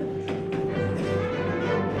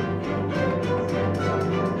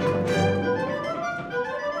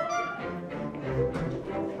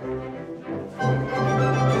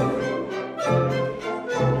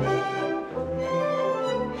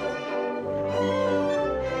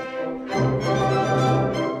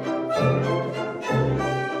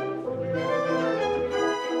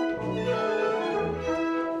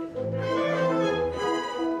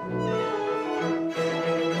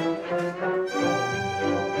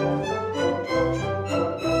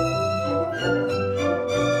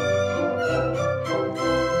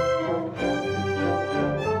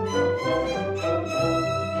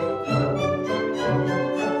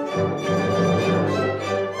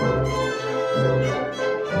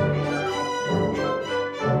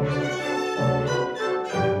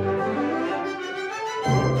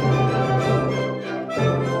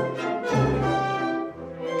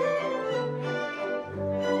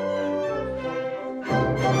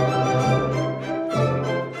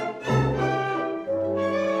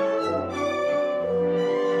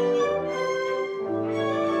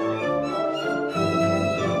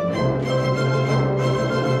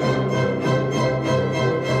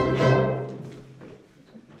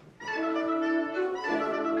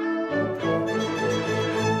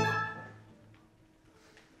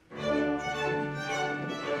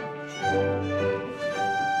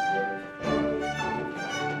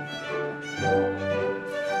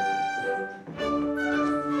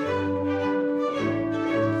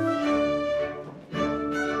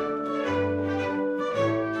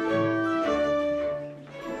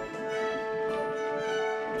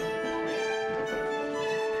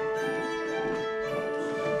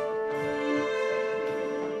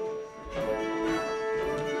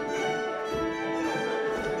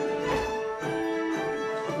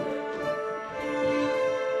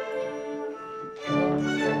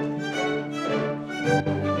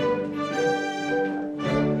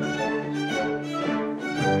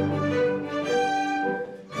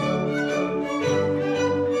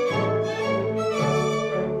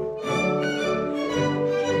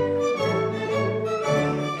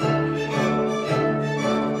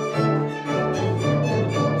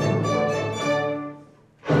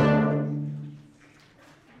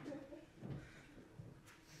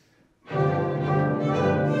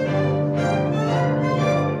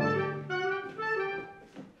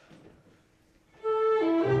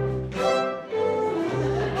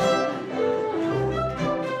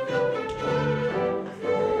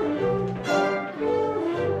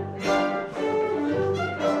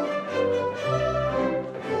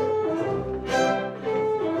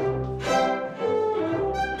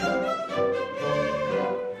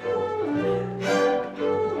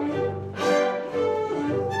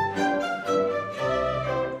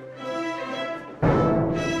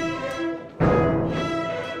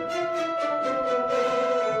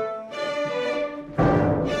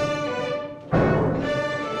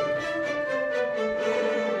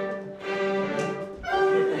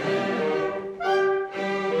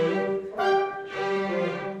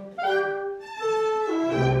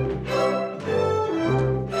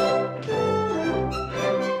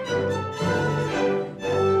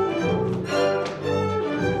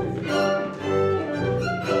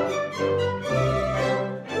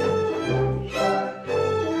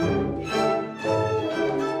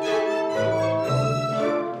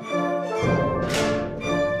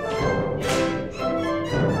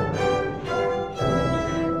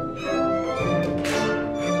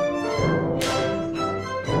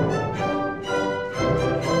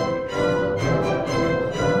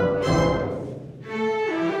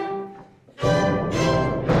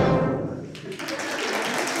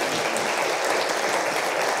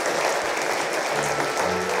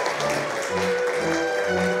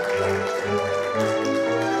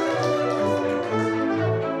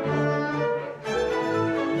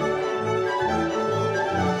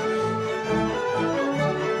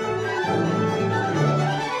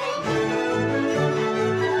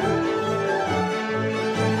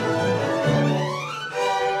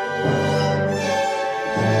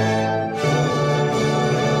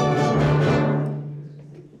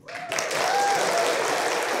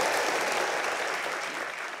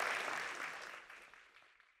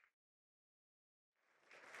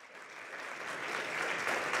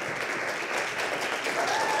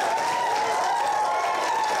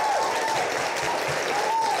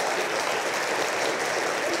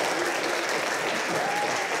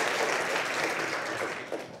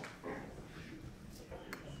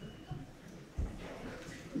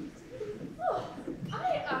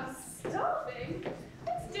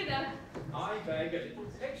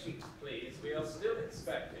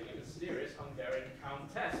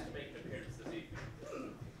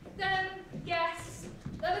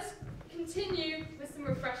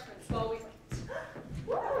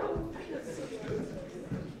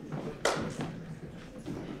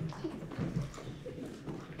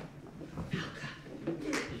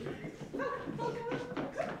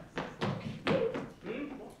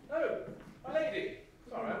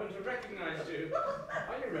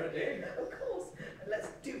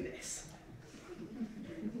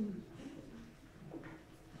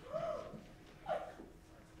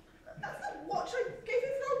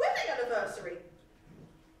 anniversary.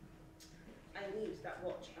 I need that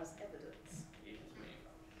watch as evidence. It is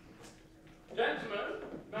me. Gentlemen,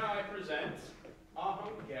 may I present our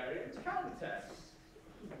Hungarian countess.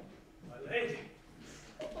 My lady.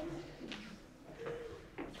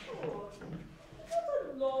 Oh,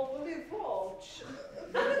 what a lovely watch.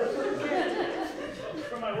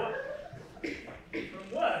 From my work.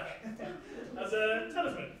 From work. As a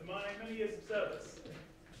talisman for my many years of service.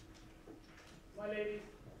 My lady,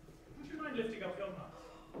 would you mind lifting up your mask?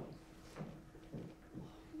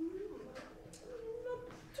 Not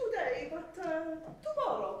today, but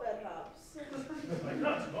tomorrow, perhaps. Why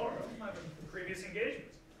not tomorrow? I have a previous engagement.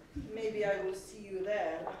 Maybe I will see you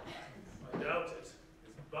there. I doubt it. It's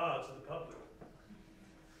barred to the public.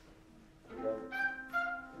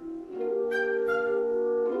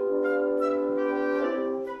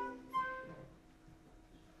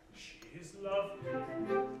 She is lovely,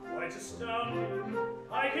 quite astounding.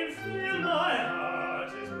 I can feel my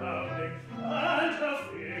heart is pounding, and her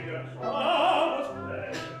figure, what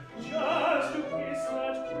pleasure, just to kiss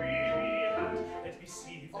that creamy hand. Let me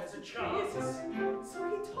see if there's a chance. So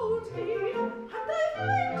he told me, and I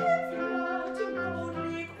find him flirting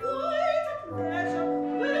boldly, quite a pleasure,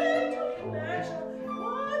 great a pleasure.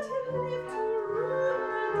 What him live to rule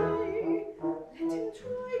the day. Let him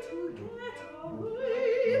try to get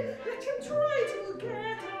away. Let him try to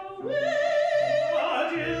get away. Ah,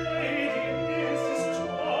 dear lady, this is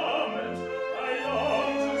torment. I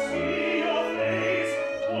long to see your face.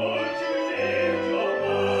 Won't you lift your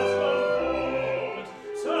mask a moment?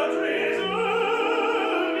 Such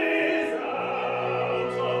reserve is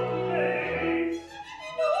out of place.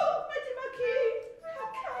 No, my dear Marquis, how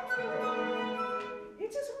can you?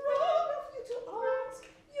 It is wrong of you to ask.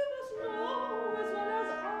 You must know as well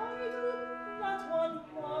as I do that one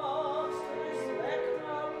must respect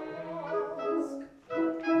a mask.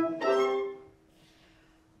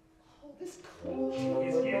 Oh, this cold, She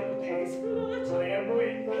is guilty. this blood, I am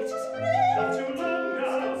weak. it is Not real. too long now.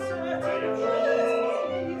 I am sure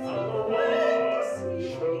on the war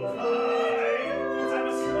she'll fight. I'm a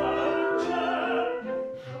sculpture.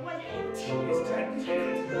 How I hate She you. is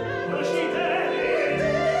tempted. Will she dare it?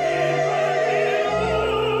 If I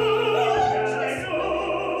know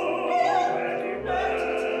very well,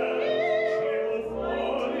 she will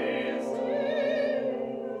fall into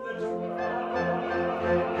the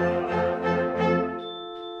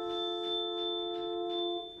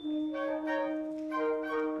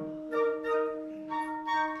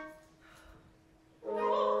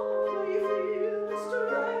Oh, I feel a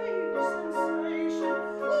strange sensation.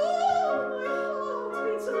 Oh, my heart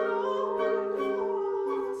beats long and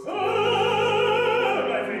fast. Oh,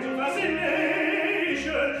 my fatal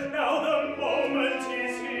fascination! Now the moment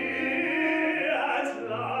is here at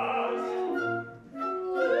last.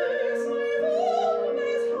 Yes, I've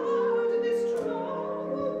always had this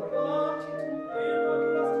trouble, but it will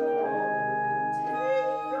not last long.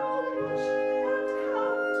 Take your watch and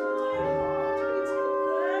count my heartbeats,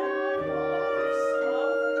 then I know if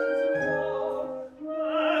something's wrong.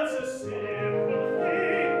 That's a simple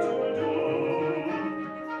thing to do.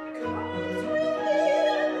 Count with me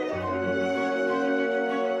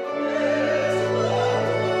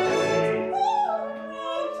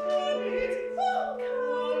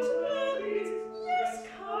and make yes,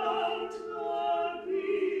 count the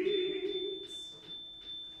beats.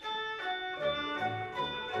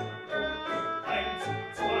 Eins,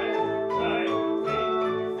 zwei, drei, vier.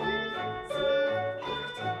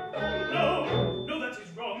 No, no, that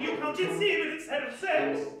is wrong. You counted 7 instead of 6.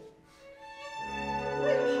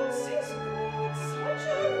 My pulse is got such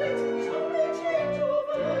a little jolly change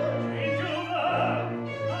over. Change over.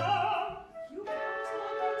 Ah. You count the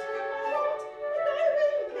note in my heart, and I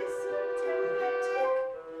will listen to the tick.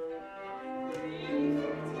 I really think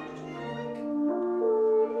it's much too quick.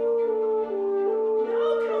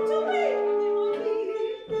 Now count away, Marquis.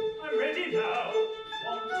 I'm ready now.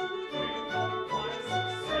 1, 2, 3, 4, 5,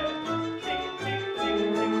 6, 7. Tick, tick, tick,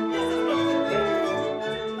 tick. This is not too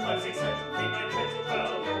late.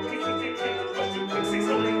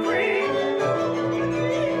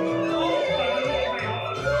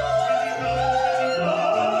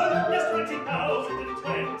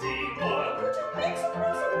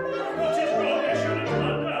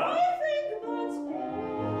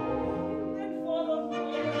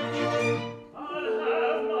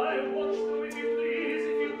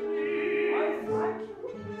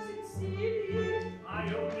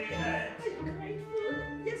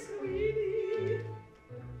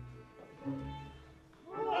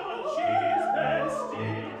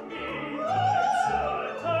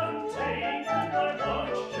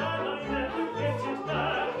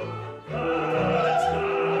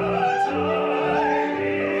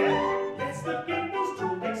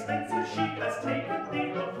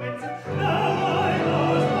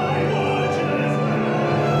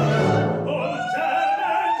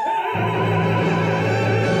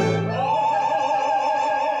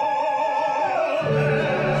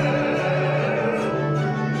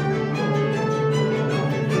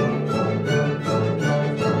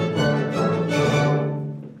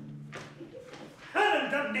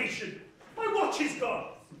 damnation! My watch is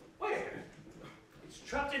gone! Where? It's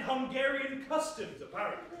trapped in Hungarian customs,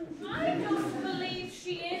 apparently. I don't believe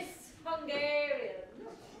she is Hungarian.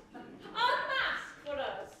 Unmask for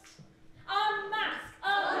us. Unmask.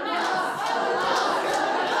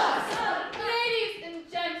 Ladies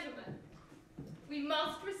and gentlemen, we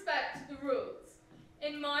must respect the rules.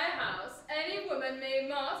 In my house, any woman may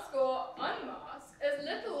mask or unmask as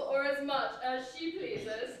little or as much as she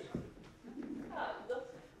pleases. And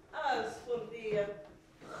as for the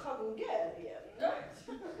Hungarian,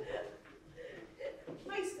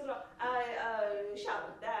 Maestro, I shall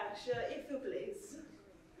dash, if you please.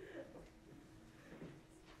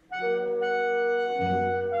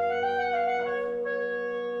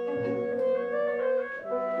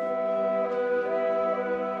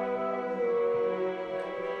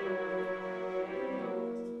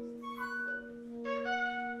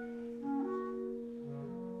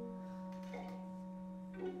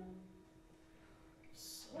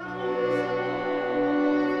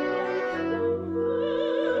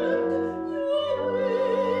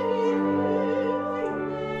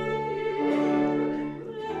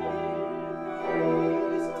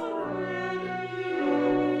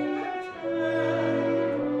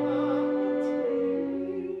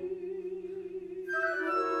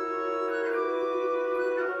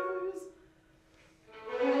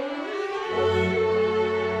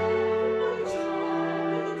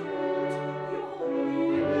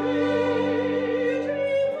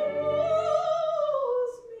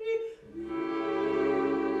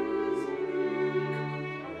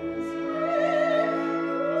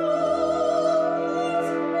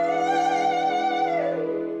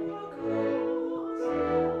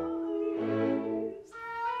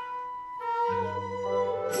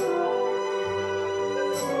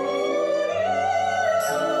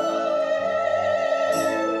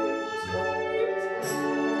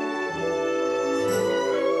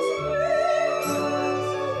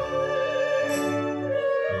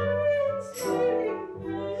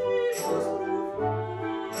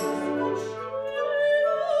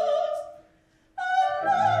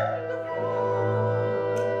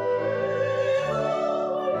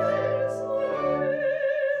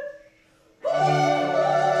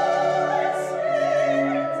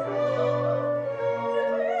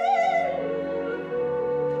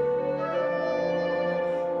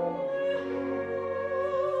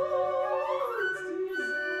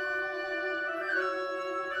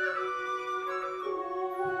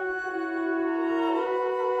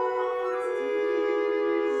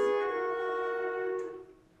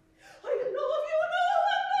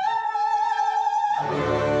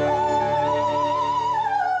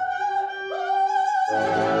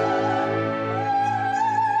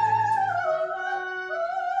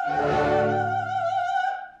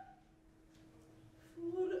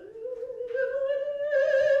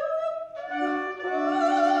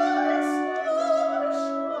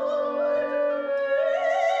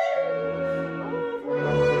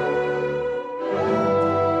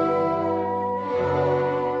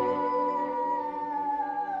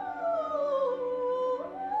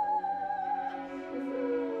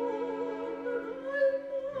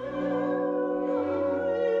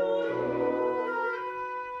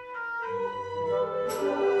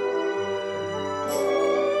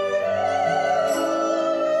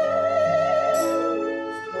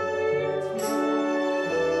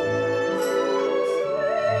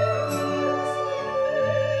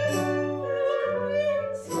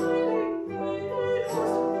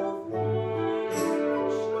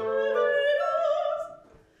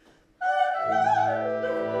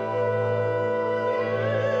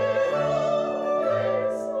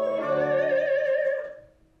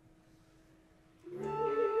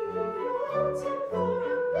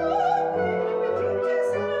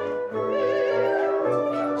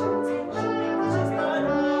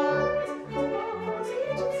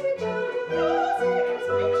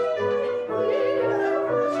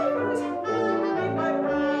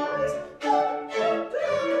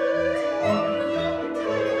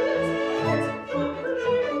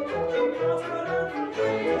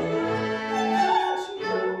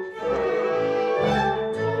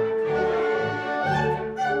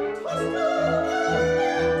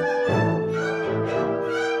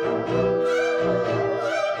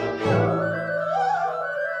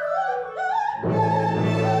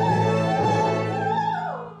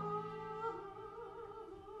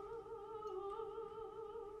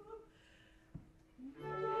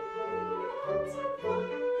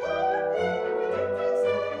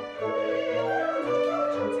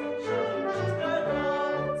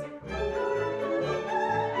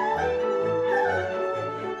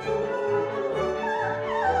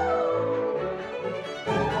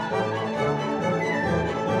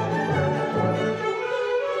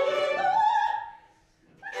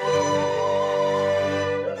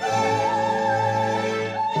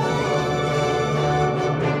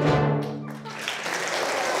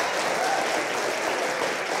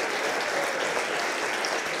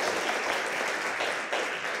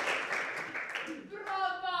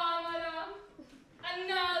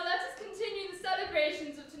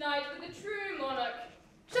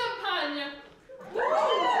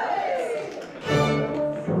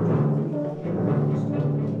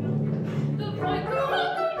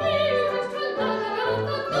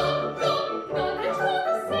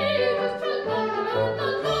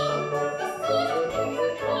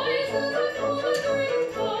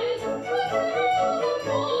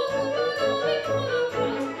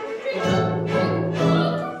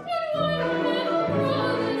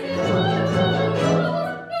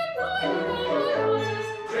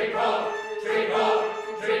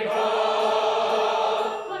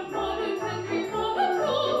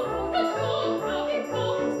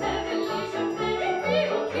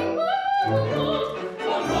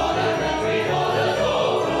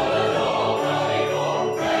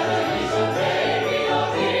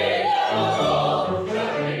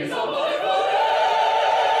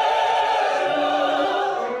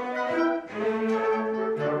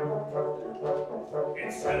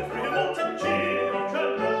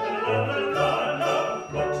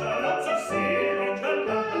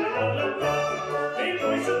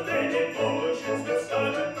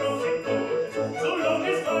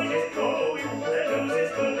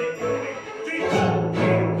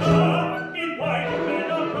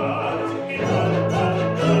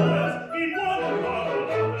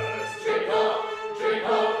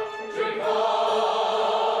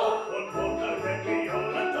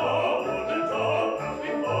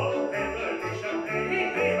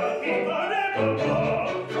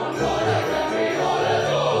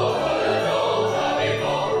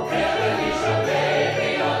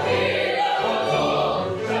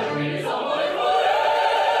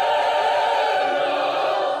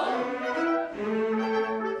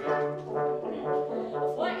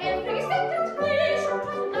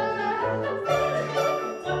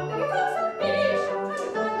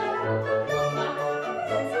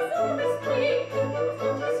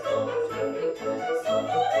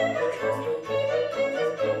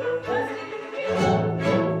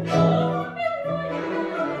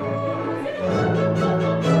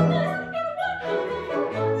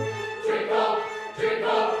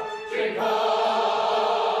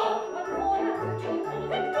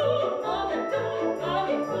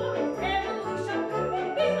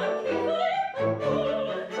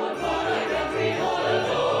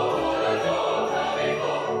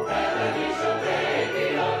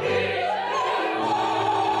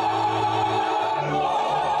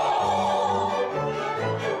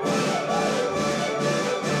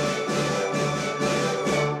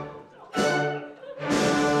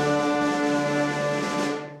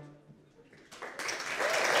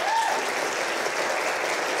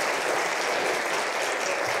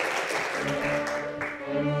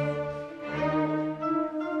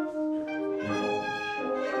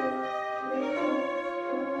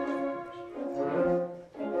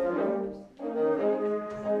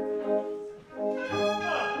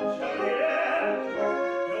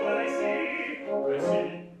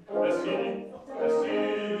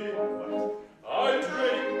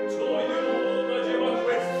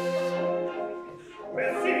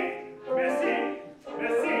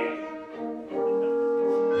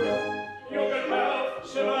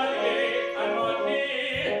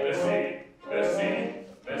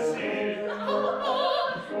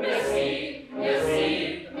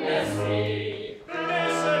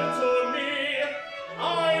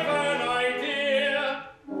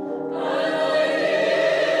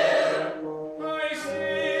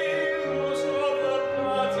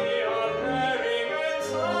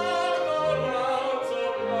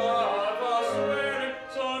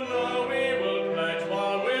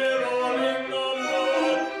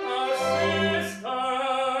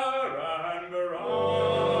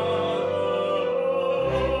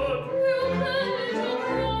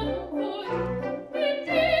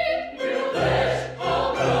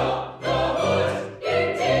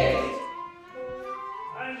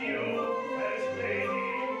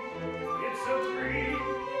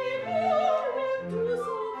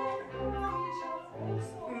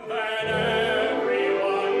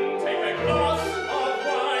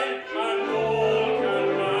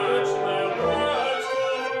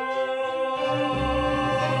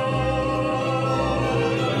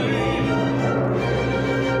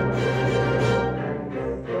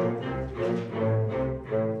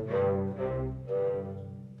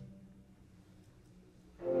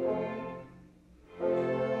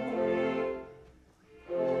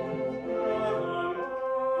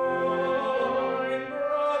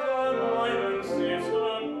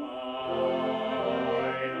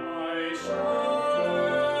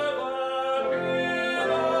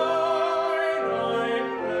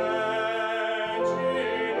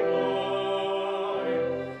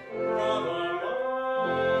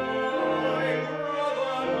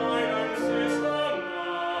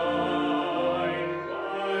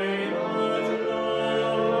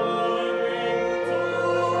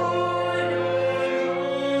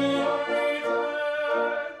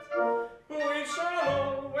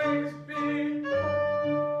 always be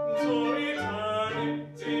to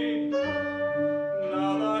eternity.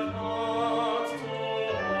 Now that heart to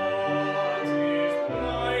heart is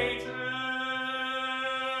plighted,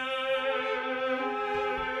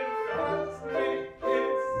 fast we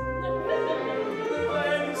kiss,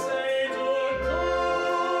 then say do,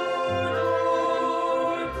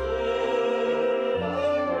 always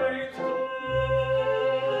do,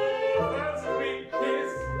 fast we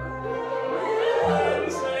kiss,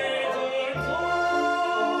 then say do,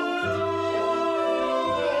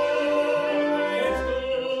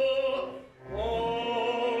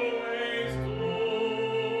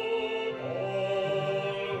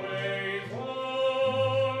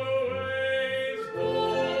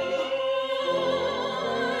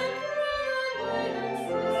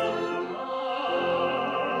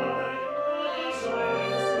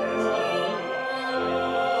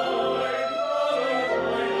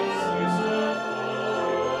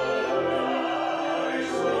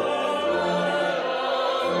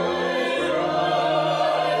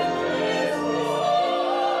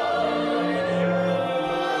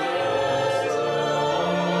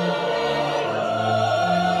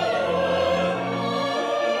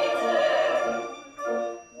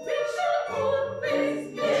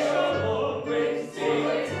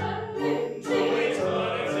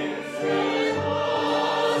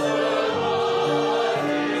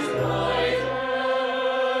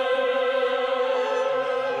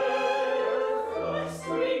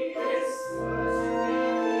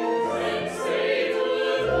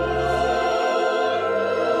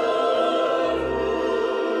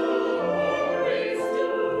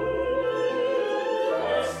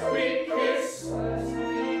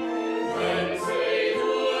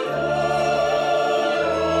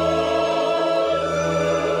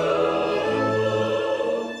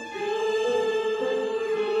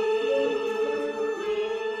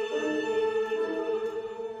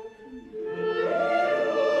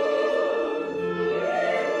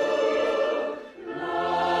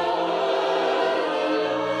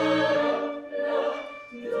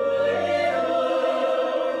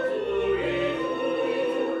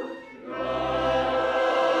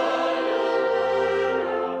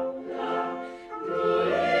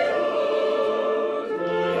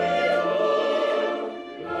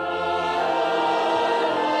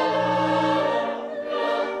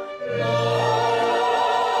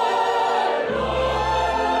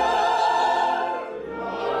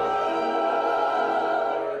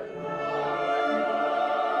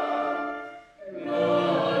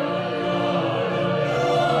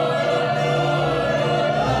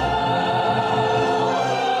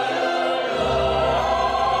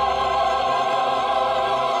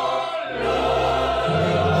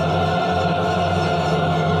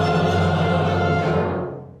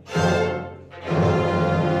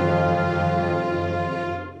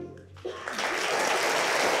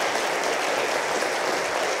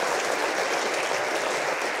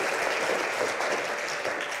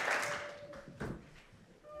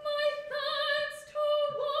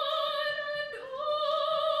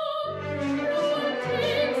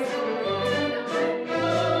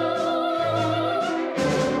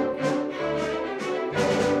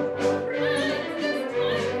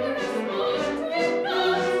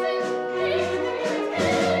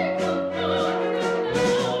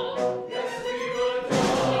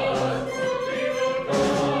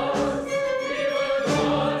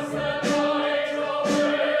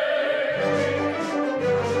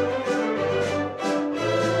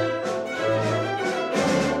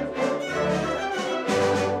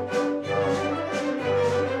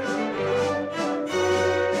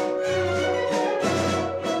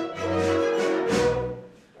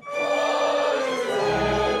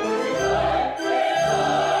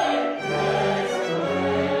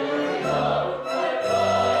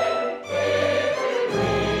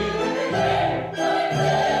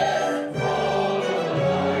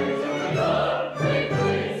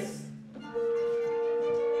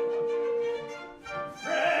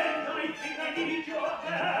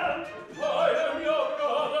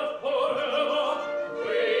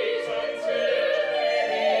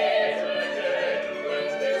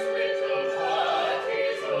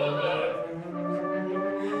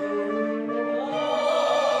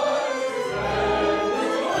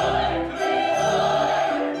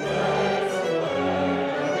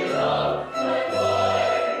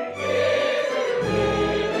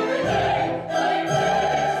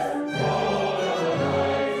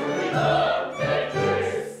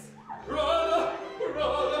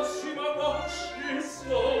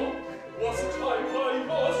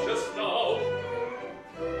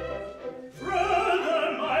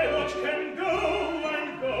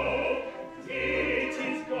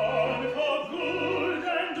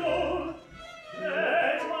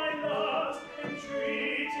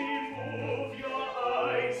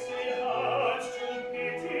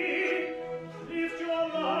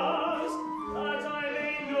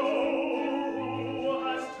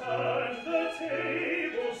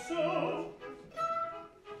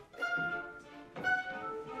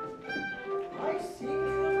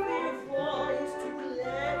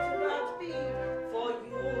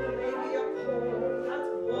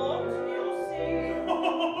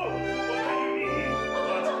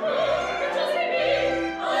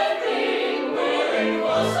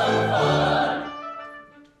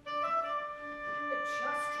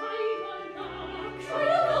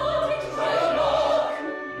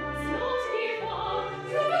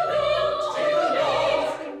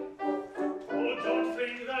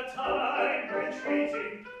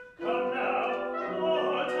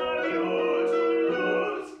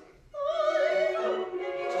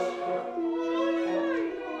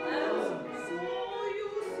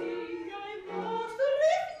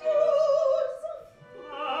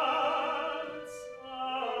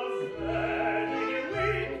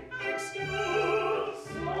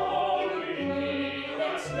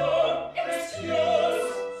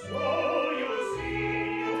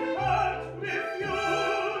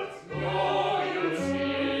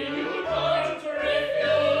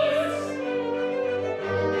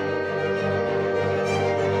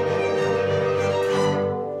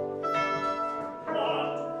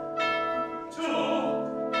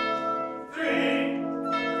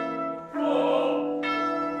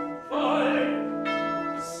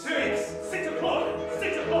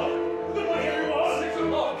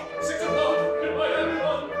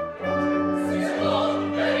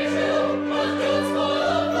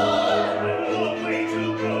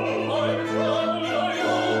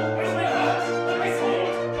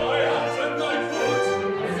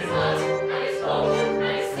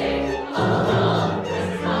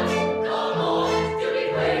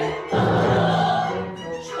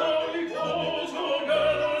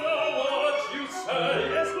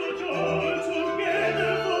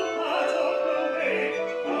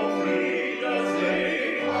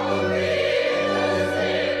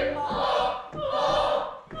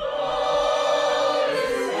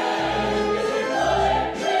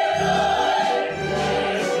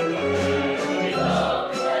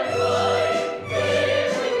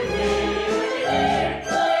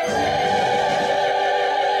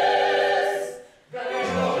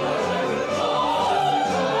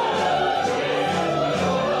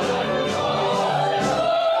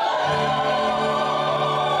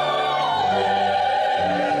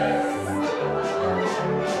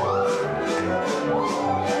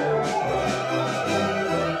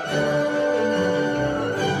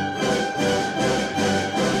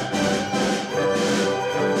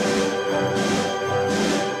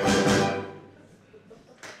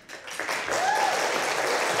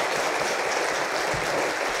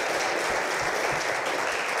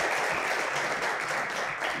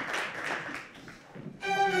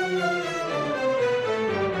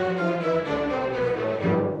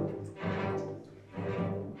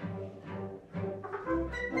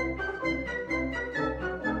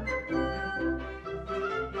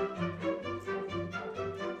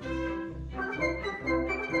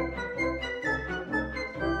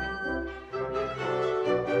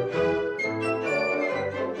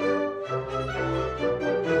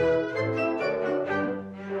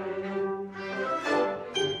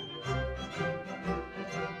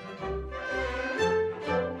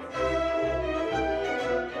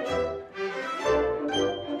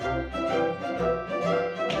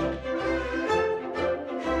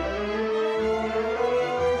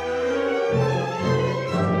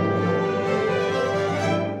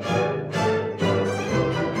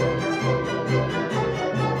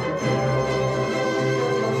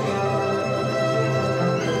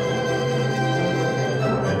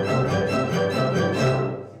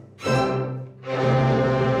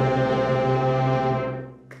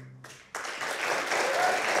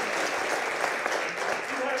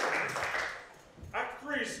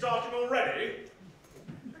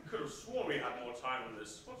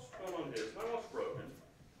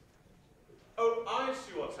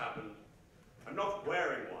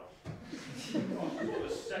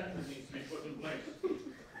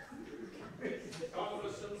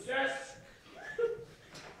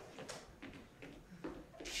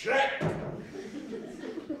 Check!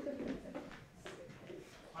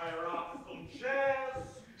 Hierarchical chairs.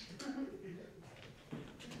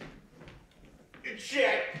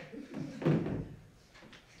 Check!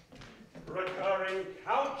 Recurring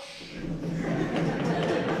couch.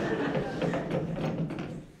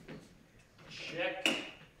 Check.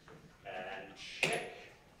 And check.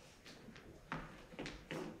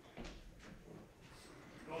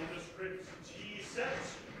 Nondescript tea set.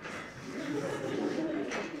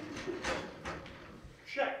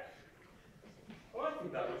 Check. Oh, I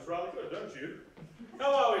think that looks rather good, don't you?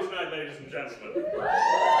 How are we tonight, ladies and gentlemen?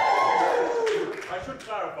 I should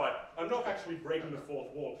clarify, I'm not actually breaking the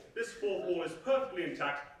fourth wall. This fourth wall is perfectly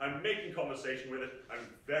intact. I'm making conversation with it. I'm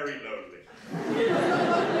very lonely.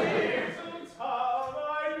 Little Tom,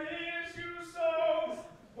 I miss you so,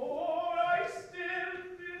 for I still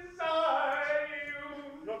desire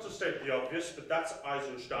you. Not to state the obvious, but that's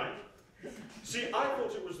Eisenstein. See, I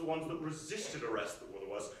thought it was the ones that resisted arrest that were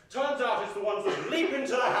the worst. Turns out it's the ones that leap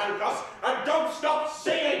into the handcuffs and don't stop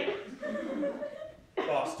singing!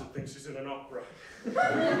 Bastard thinks he's in an opera.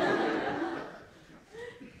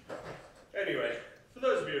 Anyway, for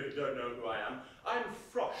those of you who don't know who I am, I'm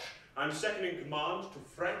Frosh. I'm second in command to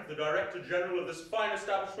Frank, the Director General of this fine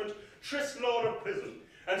establishment, Tris Lord of Prison.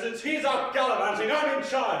 And since he's out gallivanting, I'm in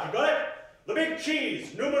charge, you got it? The big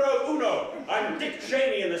cheese, numero uno. I'm Dick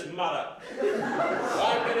Cheney in this mother.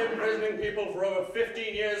 I've been imprisoning people for over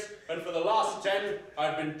 15 years, and for the last 10,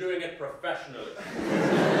 I've been doing it professionally.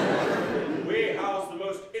 We house the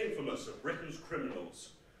most infamous of Britain's criminals.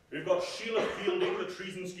 We've got Sheila Fielding, the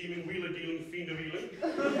treason-scheming, wheeler-dealing fiend of Ealing.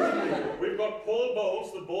 We've got Paul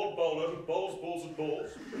Bowles, the bald bowler who bowls balls at balls.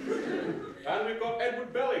 And we've got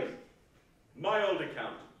Edward Belling, my old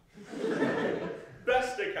accountant.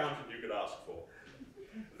 Best accountant you could ask for.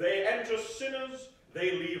 They enter sinners,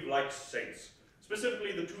 they leave like saints.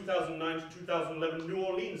 Specifically the 2009 to 2011 New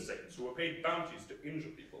Orleans saints who were paid bounties to injure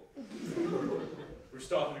people. We've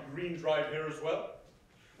started a green drive here as well.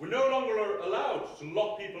 We're no longer allowed to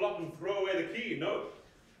lock people up and throw away the key, no.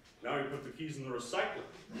 Now we put the keys in the recycler.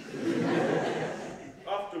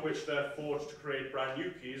 After which they're forged to create brand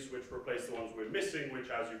new keys which replace the ones we're missing, which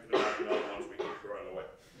as you can imagine are the ones we keep throwing away.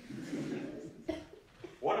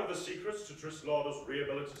 One of the secrets to Tris Lauder's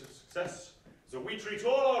rehabilitative success is that we treat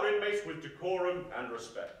all our inmates with decorum and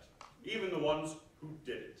respect, even the ones who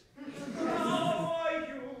did it. How I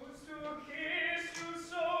used to kiss you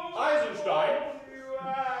so. Eisenstein,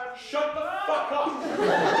 shut the fuck up!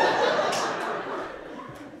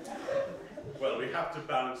 Well, we have to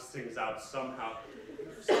balance things out somehow.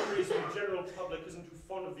 For some reason, the general public isn't too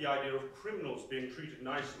fond of the idea of criminals being treated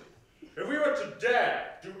nicely. If we were to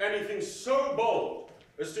dare do anything so bold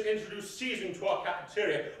as to introduce seasoning to our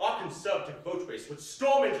cafeteria, our conservative vote base would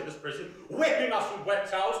storm into this prison, whipping us with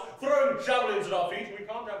wet towels, throwing javelins at our feet, and we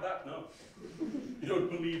can't have that, no. You don't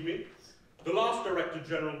believe me? The last Director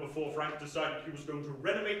General before Frank decided he was going to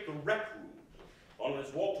renovate the rec room. On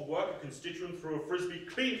his walk to work, a constituent threw a frisbee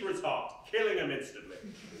clean through his heart, killing him instantly.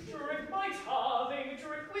 Drink my darling,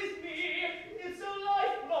 drink with me. It's a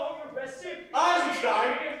lifelong recipe.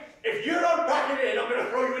 Eisenstein, if you don't back it in, I'm going to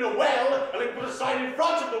throw you in a well, and then put a sign in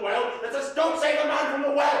front of the well that says, "Don't save the man from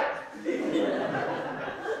the well."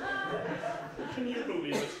 Can you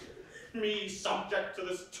believe it? Me subject to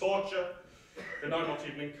this torture, and I'm not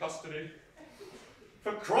even in custody.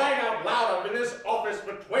 For crying out loud, I've been in this office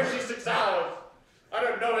for 26 hours. I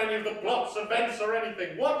don't know any of the plots, events, or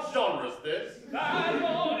anything. What genre's this? All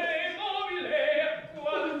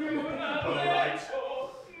right.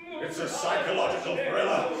 It's a psychological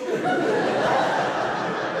thriller.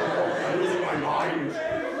 I'm losing my mind.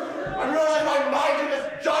 I'm losing my mind in this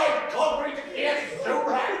giant concrete suit.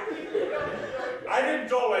 I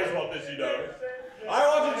didn't always want this, you know. I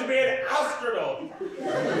wanted to be an astronaut.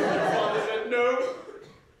 My father said no.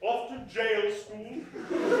 Off to jail school.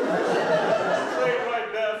 The train ride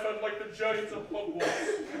there felt like the journey to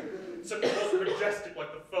Hogwarts. Except it wasn't majestic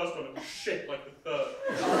like the first one, it was shit like the third.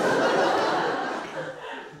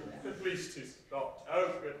 At least he stopped. Oh,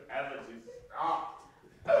 good heavens, he stopped.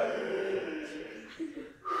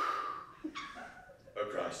 Oh,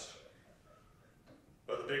 Christ.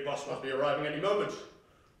 But the big boss must be arriving any moment.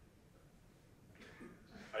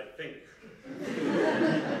 I think.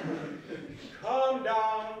 Calm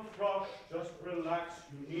down, Frosh. Just relax.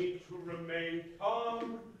 You need to remain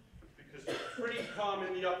calm. Because you're pretty calm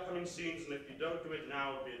in the upcoming scenes, and if you don't do it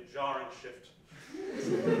now, it'll be a jarring shift.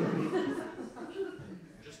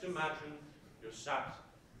 Just imagine you're sat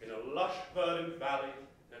in a lush, verdant valley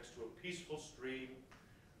next to a peaceful stream,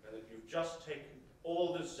 and that you've just taken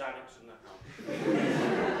all the Xanax in the house.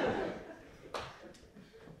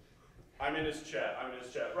 I'm in his chair.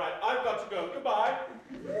 Right, I've got to go. Goodbye.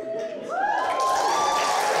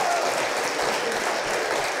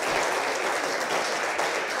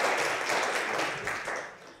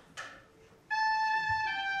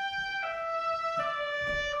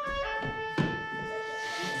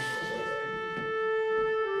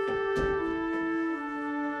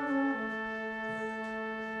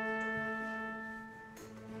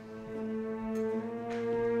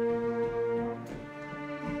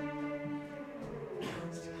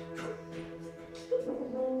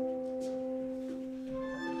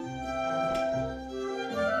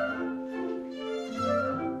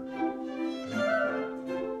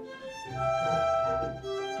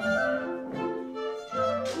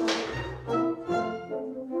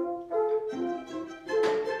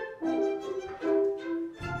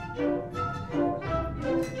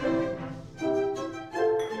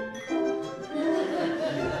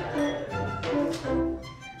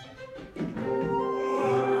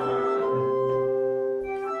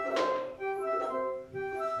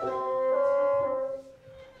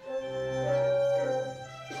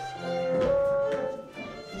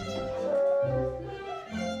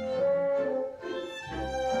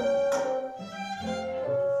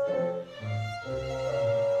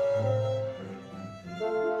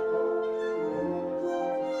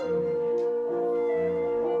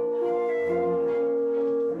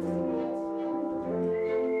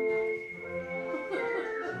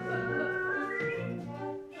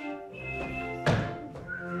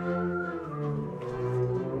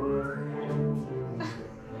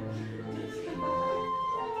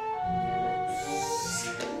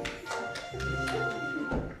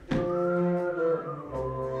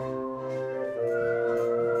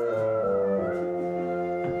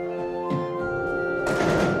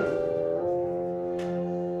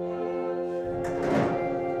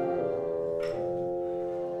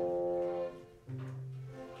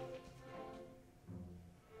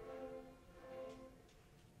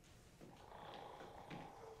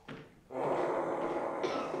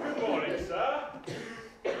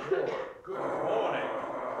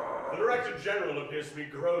 General appears to be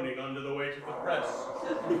groaning under the weight of the press.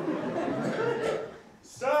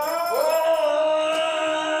 Sir!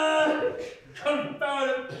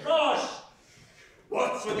 Confounded gosh!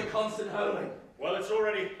 What's with the constant howling? Well, it's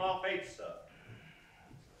already 8:30, sir.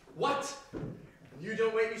 What? You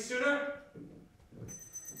don't wake me sooner?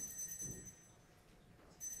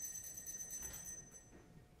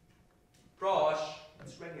 Frosh,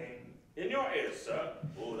 it's ringing. In your ears, sir?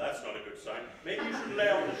 Oh, that's not a good sign. Maybe you should lay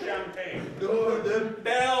on the champagne. No, the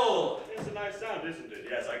bell! It's a nice sound, isn't it?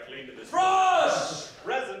 Yes, I cleaned it this Frosh!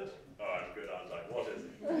 Present. Oh, I'm good, aren't I? What is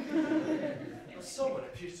it? Well, someone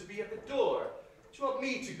appears to be at the door. Do you want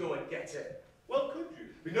me to go and get it? Well, could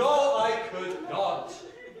you? No, I could not.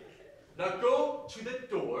 Now go to the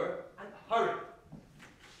door and hurry.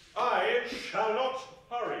 I shall not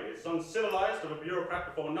hurry. It's uncivilized of a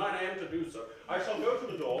bureaucrat before 9 a.m. to do so. I shall go to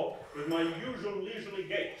the door with my usual leisurely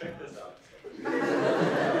gait. Check this out.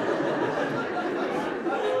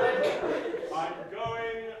 I'm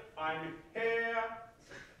going. I'm here.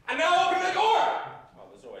 And now open the door! Oh,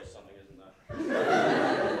 there's always something, isn't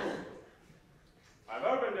there? I've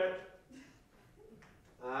opened it.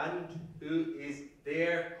 And who is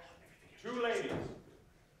there? 2 ladies.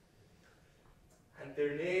 And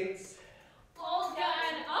their names? Olga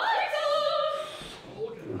and Ida!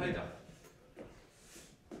 Olga and Ida.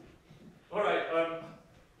 All right,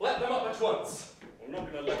 let them up at once. I'm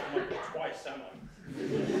not going to let them up twice, am I?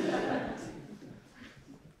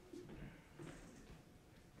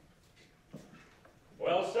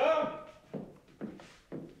 Well, sir?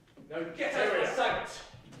 Now get out of sight.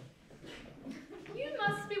 You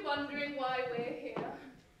must be wondering why we're here.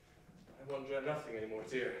 I wonder at nothing anymore,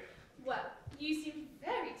 dear. Well, you seem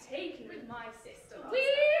very taken with my sister. We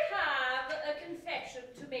have a confession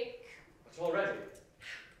to make. But already?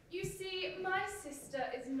 You see, my sister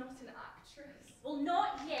is not an actress. Well,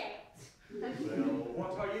 not yet. Well,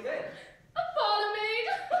 what are you then? A parlour maid!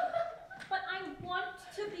 But I want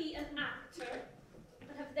to be an actor,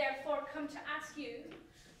 and have therefore come to ask you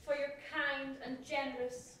for your kind and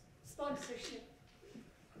generous sponsorship.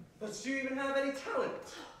 But do you even have any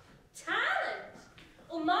talent? Talent?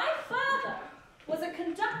 Well, my father was a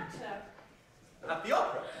conductor. At the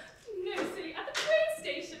opera? No, silly, at the train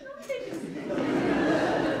station. Oh, they just...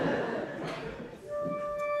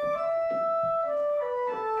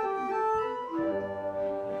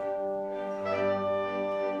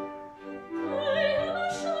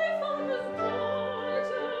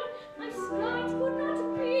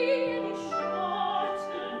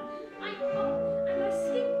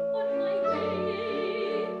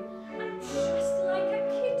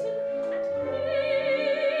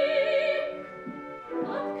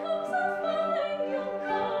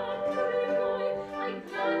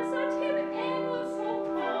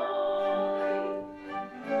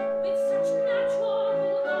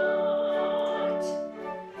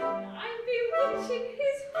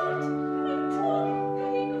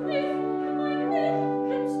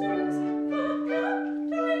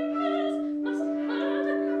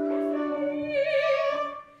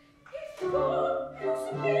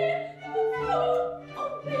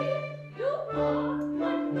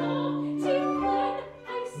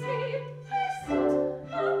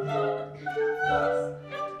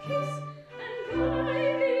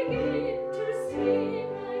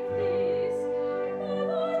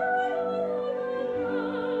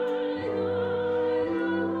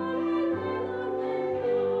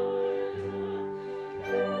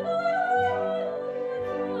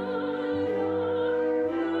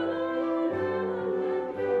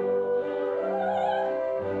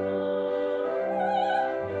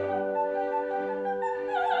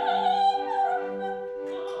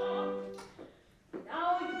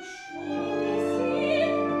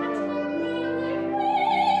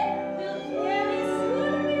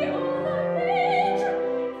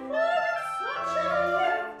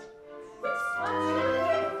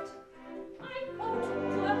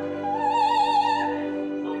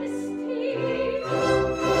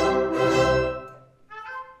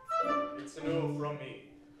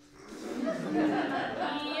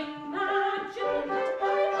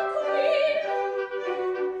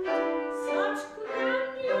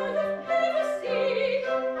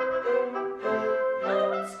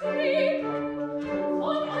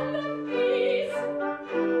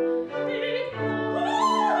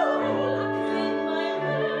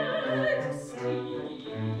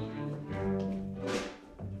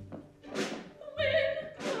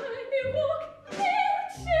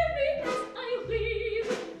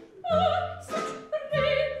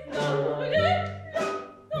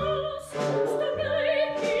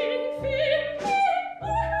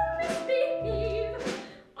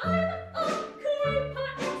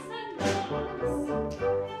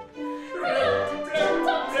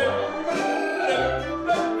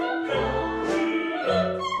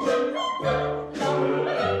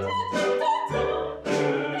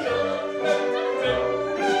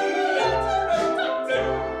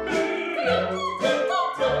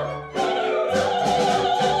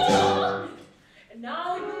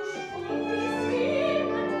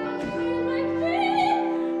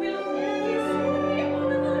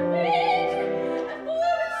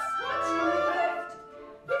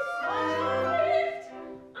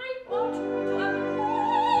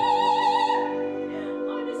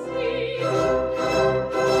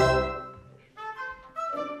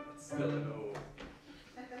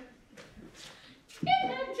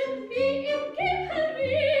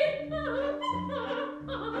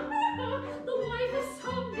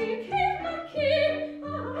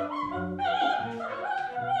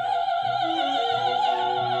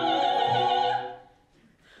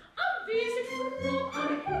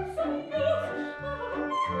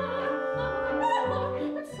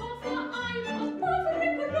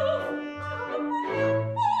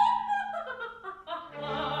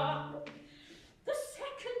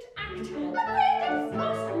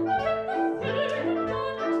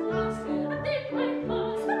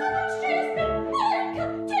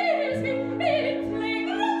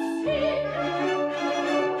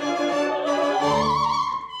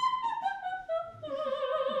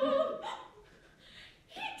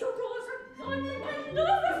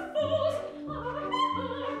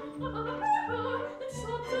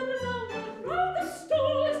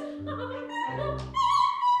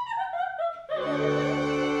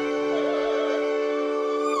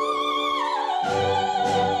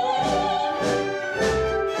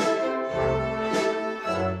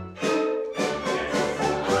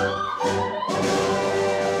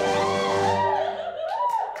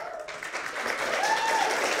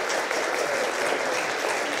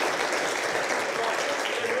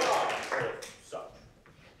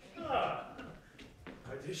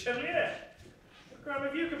 What crime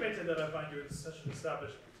have you committed that I find you in such an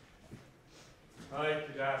establishment? I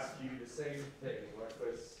could ask you the same thing,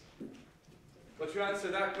 Marquis. But to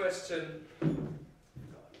answer that question, I've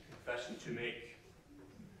got a confession to make.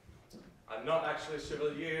 I'm not actually a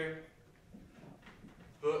Chevalier,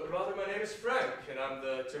 but rather my name is Frank, and I'm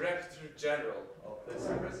the Director General of this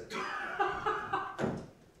prison.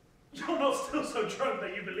 You're not still so drunk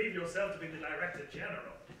that you believe yourself to be the Director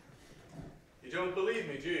General. You don't believe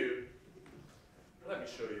me, do you? Let me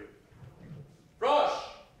show you. Rush!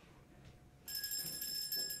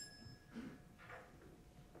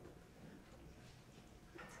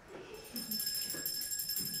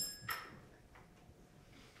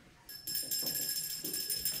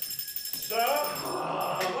 Sir?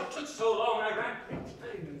 What took so long? I ran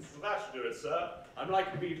 3 times. That should do it, sir. I'm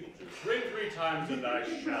like Beetlejuice. Ring 3 times and I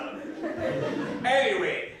shall.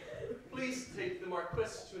 Anyway, please take the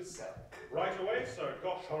Marquis to his cell. Right away, sir.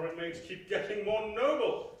 Gosh, our inmates keep getting more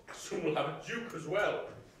noble. Soon we'll have a duke as well.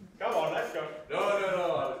 Come on, let's go. No, I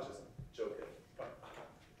was just joking.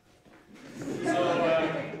 So,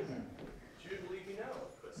 do you believe me now,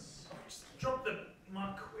 Marquis? Just drop the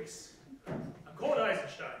Marquis. I'm called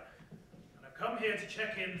Eisenstein, and I've come here to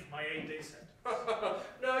check in for my 8-day sentence.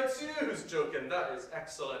 No, it's you who's joking. That is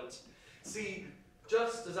excellent. See,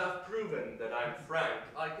 just as I've proven that I'm Frank,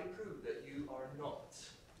 I can prove that you are not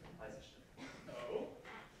Eisenstein. Oh?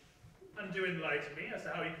 And do enlighten me as to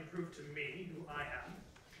how you can prove to me who I am.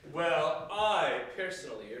 Well, I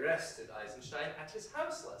personally arrested Eisenstein at his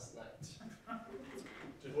house last night.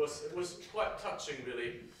 It was quite touching,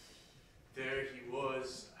 really. There he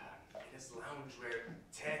was, in his loungewear,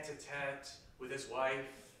 tete-a-tete with his wife.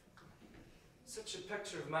 Such a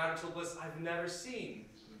picture of marital bliss I've never seen.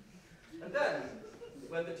 And then,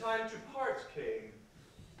 when the time to part came,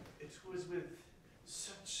 it was with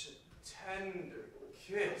such a tender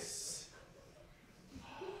kiss.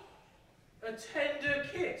 A tender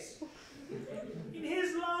kiss? In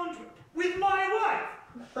his loungewear? With my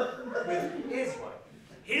wife? With his wife.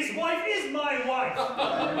 His wife is my wife!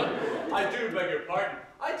 I do beg your pardon.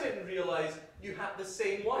 I didn't realize you had the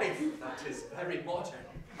same wife. That is very modern.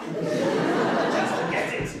 Just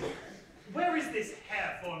forget it! Where is this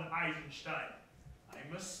Herr von Eisenstein?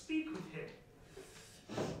 I must speak with him.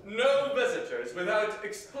 No visitors without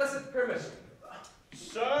explicit permission.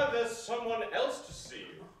 Sir, there's someone else to see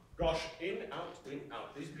you. Gosh, in, out, in,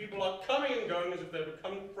 out. These people are coming and going as if they're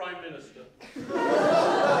becoming Prime Minister.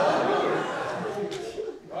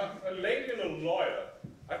 A lady and a lawyer.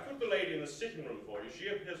 I put the lady in the sitting room for you. She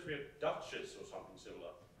appears to be a duchess or something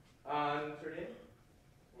similar. And her name?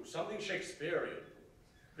 Oh, something Shakespearean.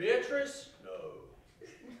 Beatrice? No.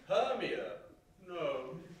 Hermia?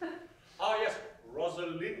 No. Ah, yes,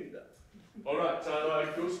 Rosalinda. All right,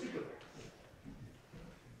 I'll go speak with her.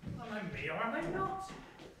 Am I me or am I not?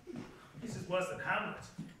 This is worse than Hamlet.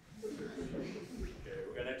 Okay,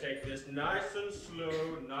 we're gonna take this nice and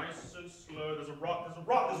slow, nice and slow. There's a rock, there's a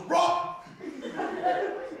rock, there's a rock!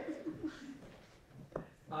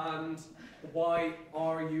 And why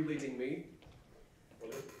are you leading me?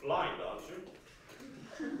 Well, you're blind, aren't you?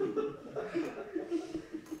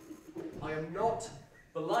 I am not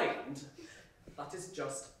blind. That is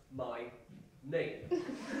just my name.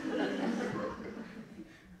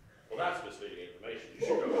 Well, that's misleading information. You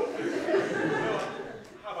should go back. No,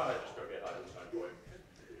 how about I just go get Eisenstein for you?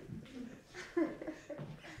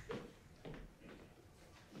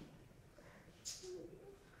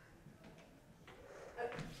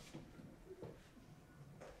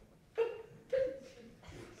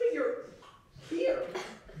 You're here.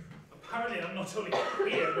 Apparently I'm not only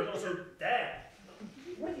here, but also there.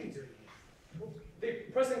 What are you doing here? The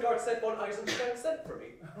prison guard said von Eisenstein sent for me.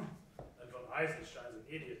 And von Eisenstein's an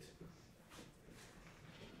idiot.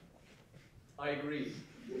 I agree.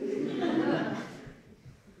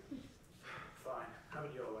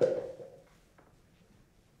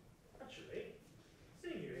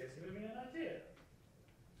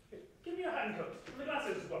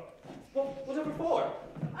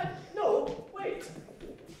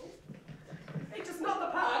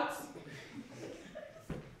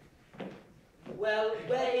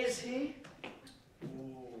 is he?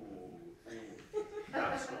 Ooh,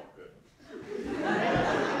 that's not good.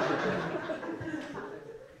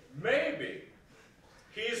 Maybe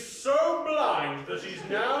he's so blind that he's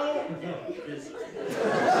now invisible.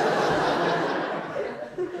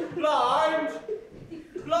 Blind!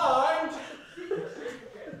 Blind!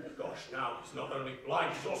 Gosh, now he's not only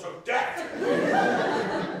blind, he's also deaf!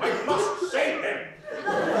 I must save him!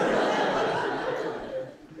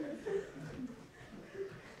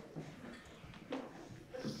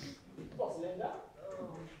 Rosalinda?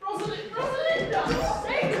 Rosalinda!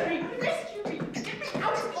 Save me! Rescue me! Get me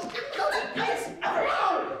out of this bloody place!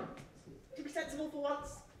 Now! To be sensible for once,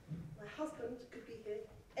 my husband could be here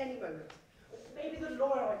any moment. Maybe the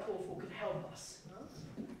lawyer I called for could help us. Huh?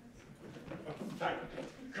 Thank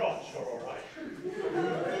God you're all right.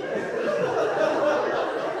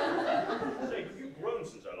 Say, have you grown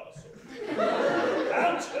since I last saw you?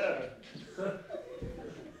 Enter!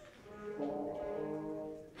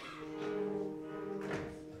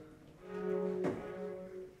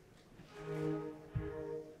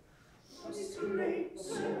 Straight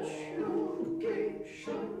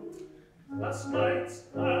subjugation. Last night's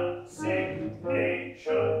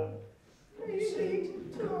assignation.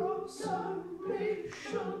 Lead to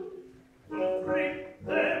salvation. Will bring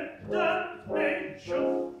them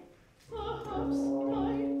damnation. Perhaps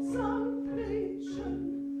my salvation.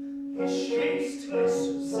 His tasteless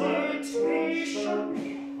citation.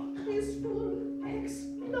 His full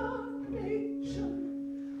explanation.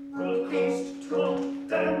 Will lead to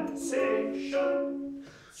condensation.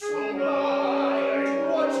 So mind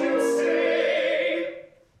what you say.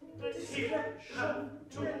 Discretion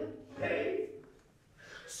to pay.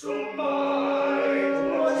 So mind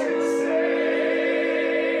what you say.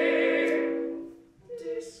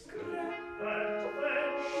 Discretion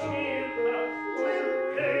and she will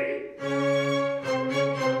pay.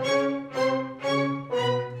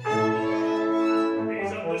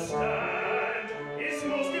 Please understand, it's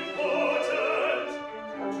most important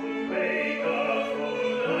to make a full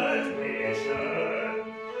admission.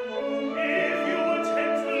 If you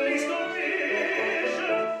attempt the least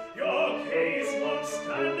omission, your case won't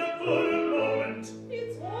stand up for a moment.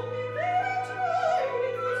 It's only very tiny,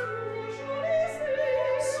 this relation is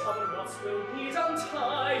this. Some knots will need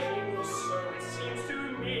untying, or so it seems to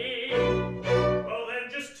me. Well then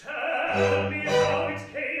just tell me how it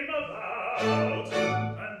came about,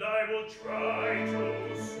 and I will try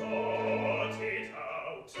to sort it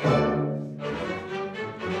out.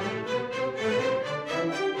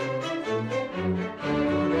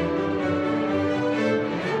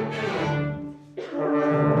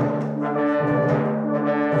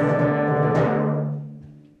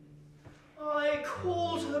 I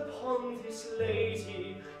called upon this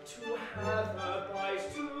lady to have her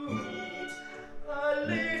bite to eat, a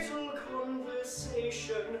little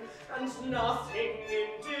conversation and nothing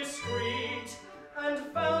indiscreet, and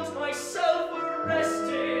found myself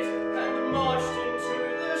arrested and marched into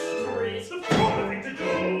the street. The proper thing to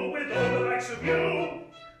do with all the likes of you.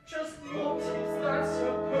 Just what is that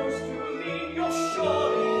supposed to mean? You're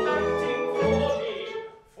surely acting for me.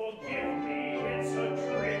 Forgive me, it's a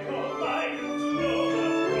trick of mine to know the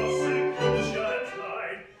prosecution's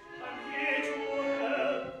line. I'm here to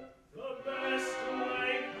help the best I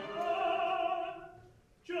can.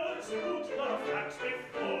 Just put the facts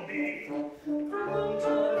before me.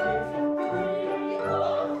 Wonder if we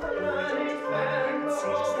are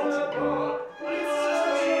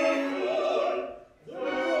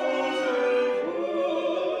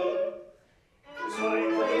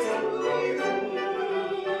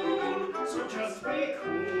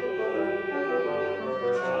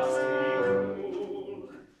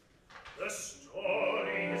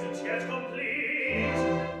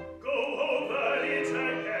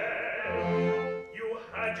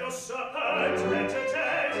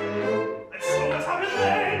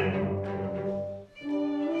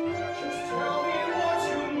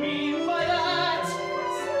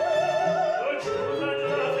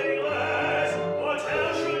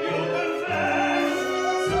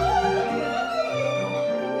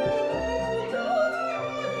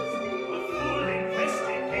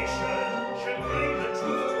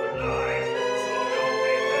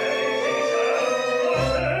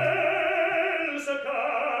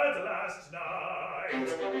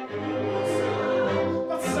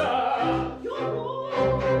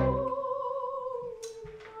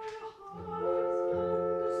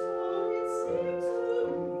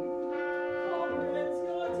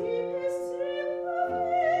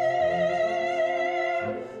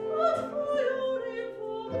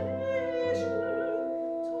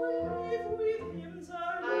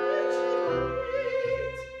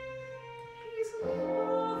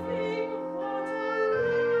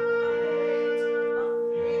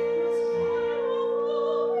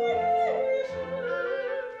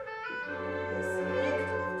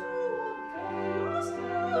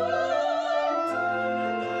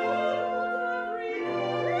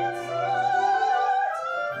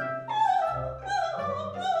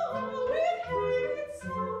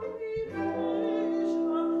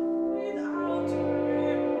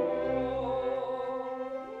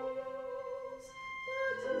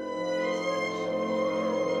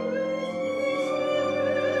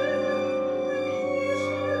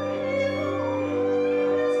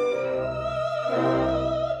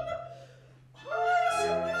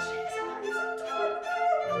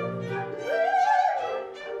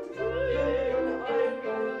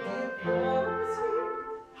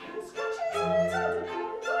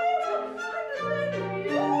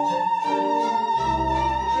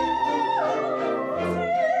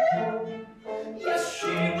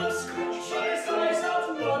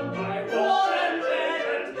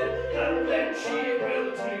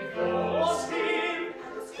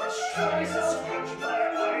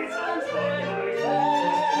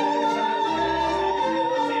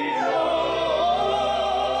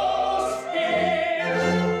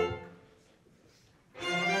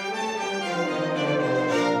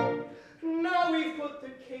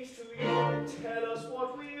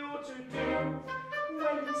what to do.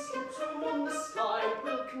 When he slips on the slide,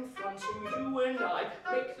 we'll confront him, you and I,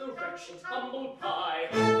 make the wretched humble pie.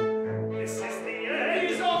 This is the end.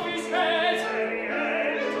 He's off his head. The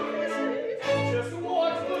end. Just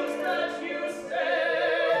what was that you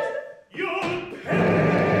said? You'll pay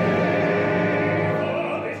for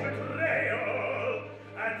this betrayal,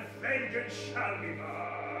 and vengeance shall be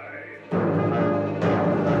mine.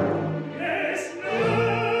 Yes, now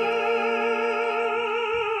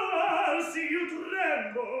I'll see you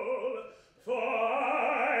tremble, for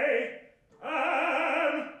I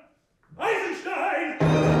am Eisenstein!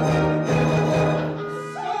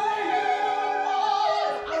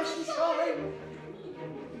 Eisenstein!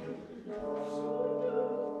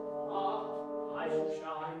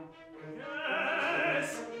 Eisenstein. Yes,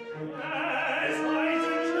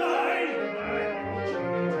 Eisenstein!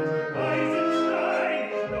 Eisenstein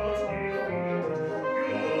is not defeated.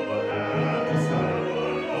 You have to suffer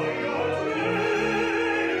for your treachery.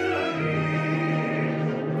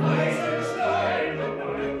 Eisenstein!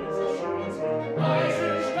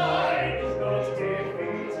 Eisenstein is not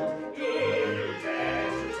defeated. Do you dare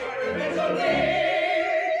to take revenge on me?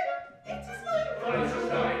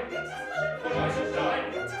 Eisenstein! Eisenstein!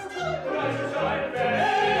 Eisenstein!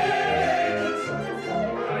 Vengeance!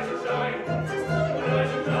 Eisenstein!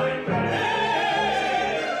 Eisenstein! Vengeance!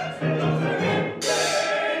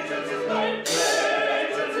 Vengeance is mine!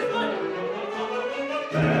 Vengeance is mine!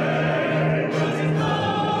 Vengeance is mine!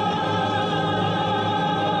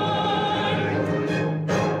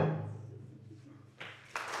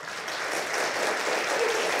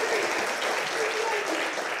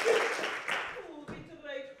 Who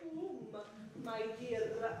betrayed whom, my dear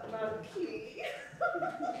Marquis?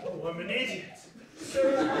 Oh, I'm an idiot. Sir,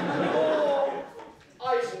 you're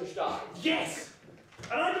Eisenstein. Yes!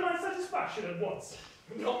 And I demand satisfaction at once.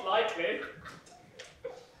 Not likely.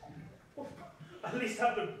 At least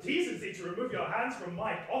have the decency to remove your hands from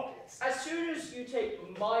my pockets. As soon as you take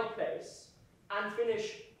my place and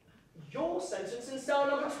finish your sentence in cell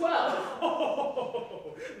number 12.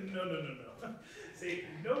 Oh, no. See,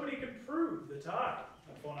 nobody can prove the tie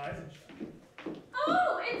of von Eisenstein.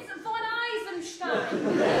 Oh, it's von Eisenstein.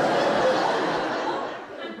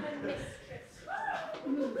 And her mistress.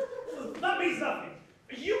 That means nothing.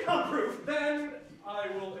 You can't prove. Then I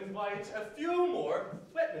will invite a few more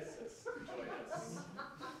witnesses to join us.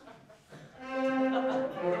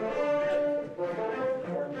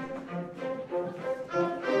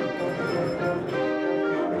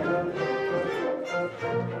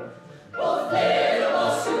 Oh,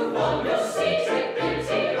 Fledermaus, who won your seat, take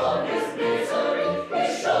pity on his misery.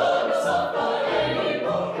 He sure not suffer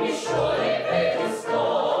anymore. He surely paid his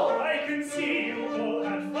score. I can see you all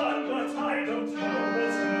had fun, but I don't know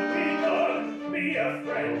what's going on. Be a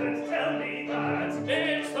friend and tell me that.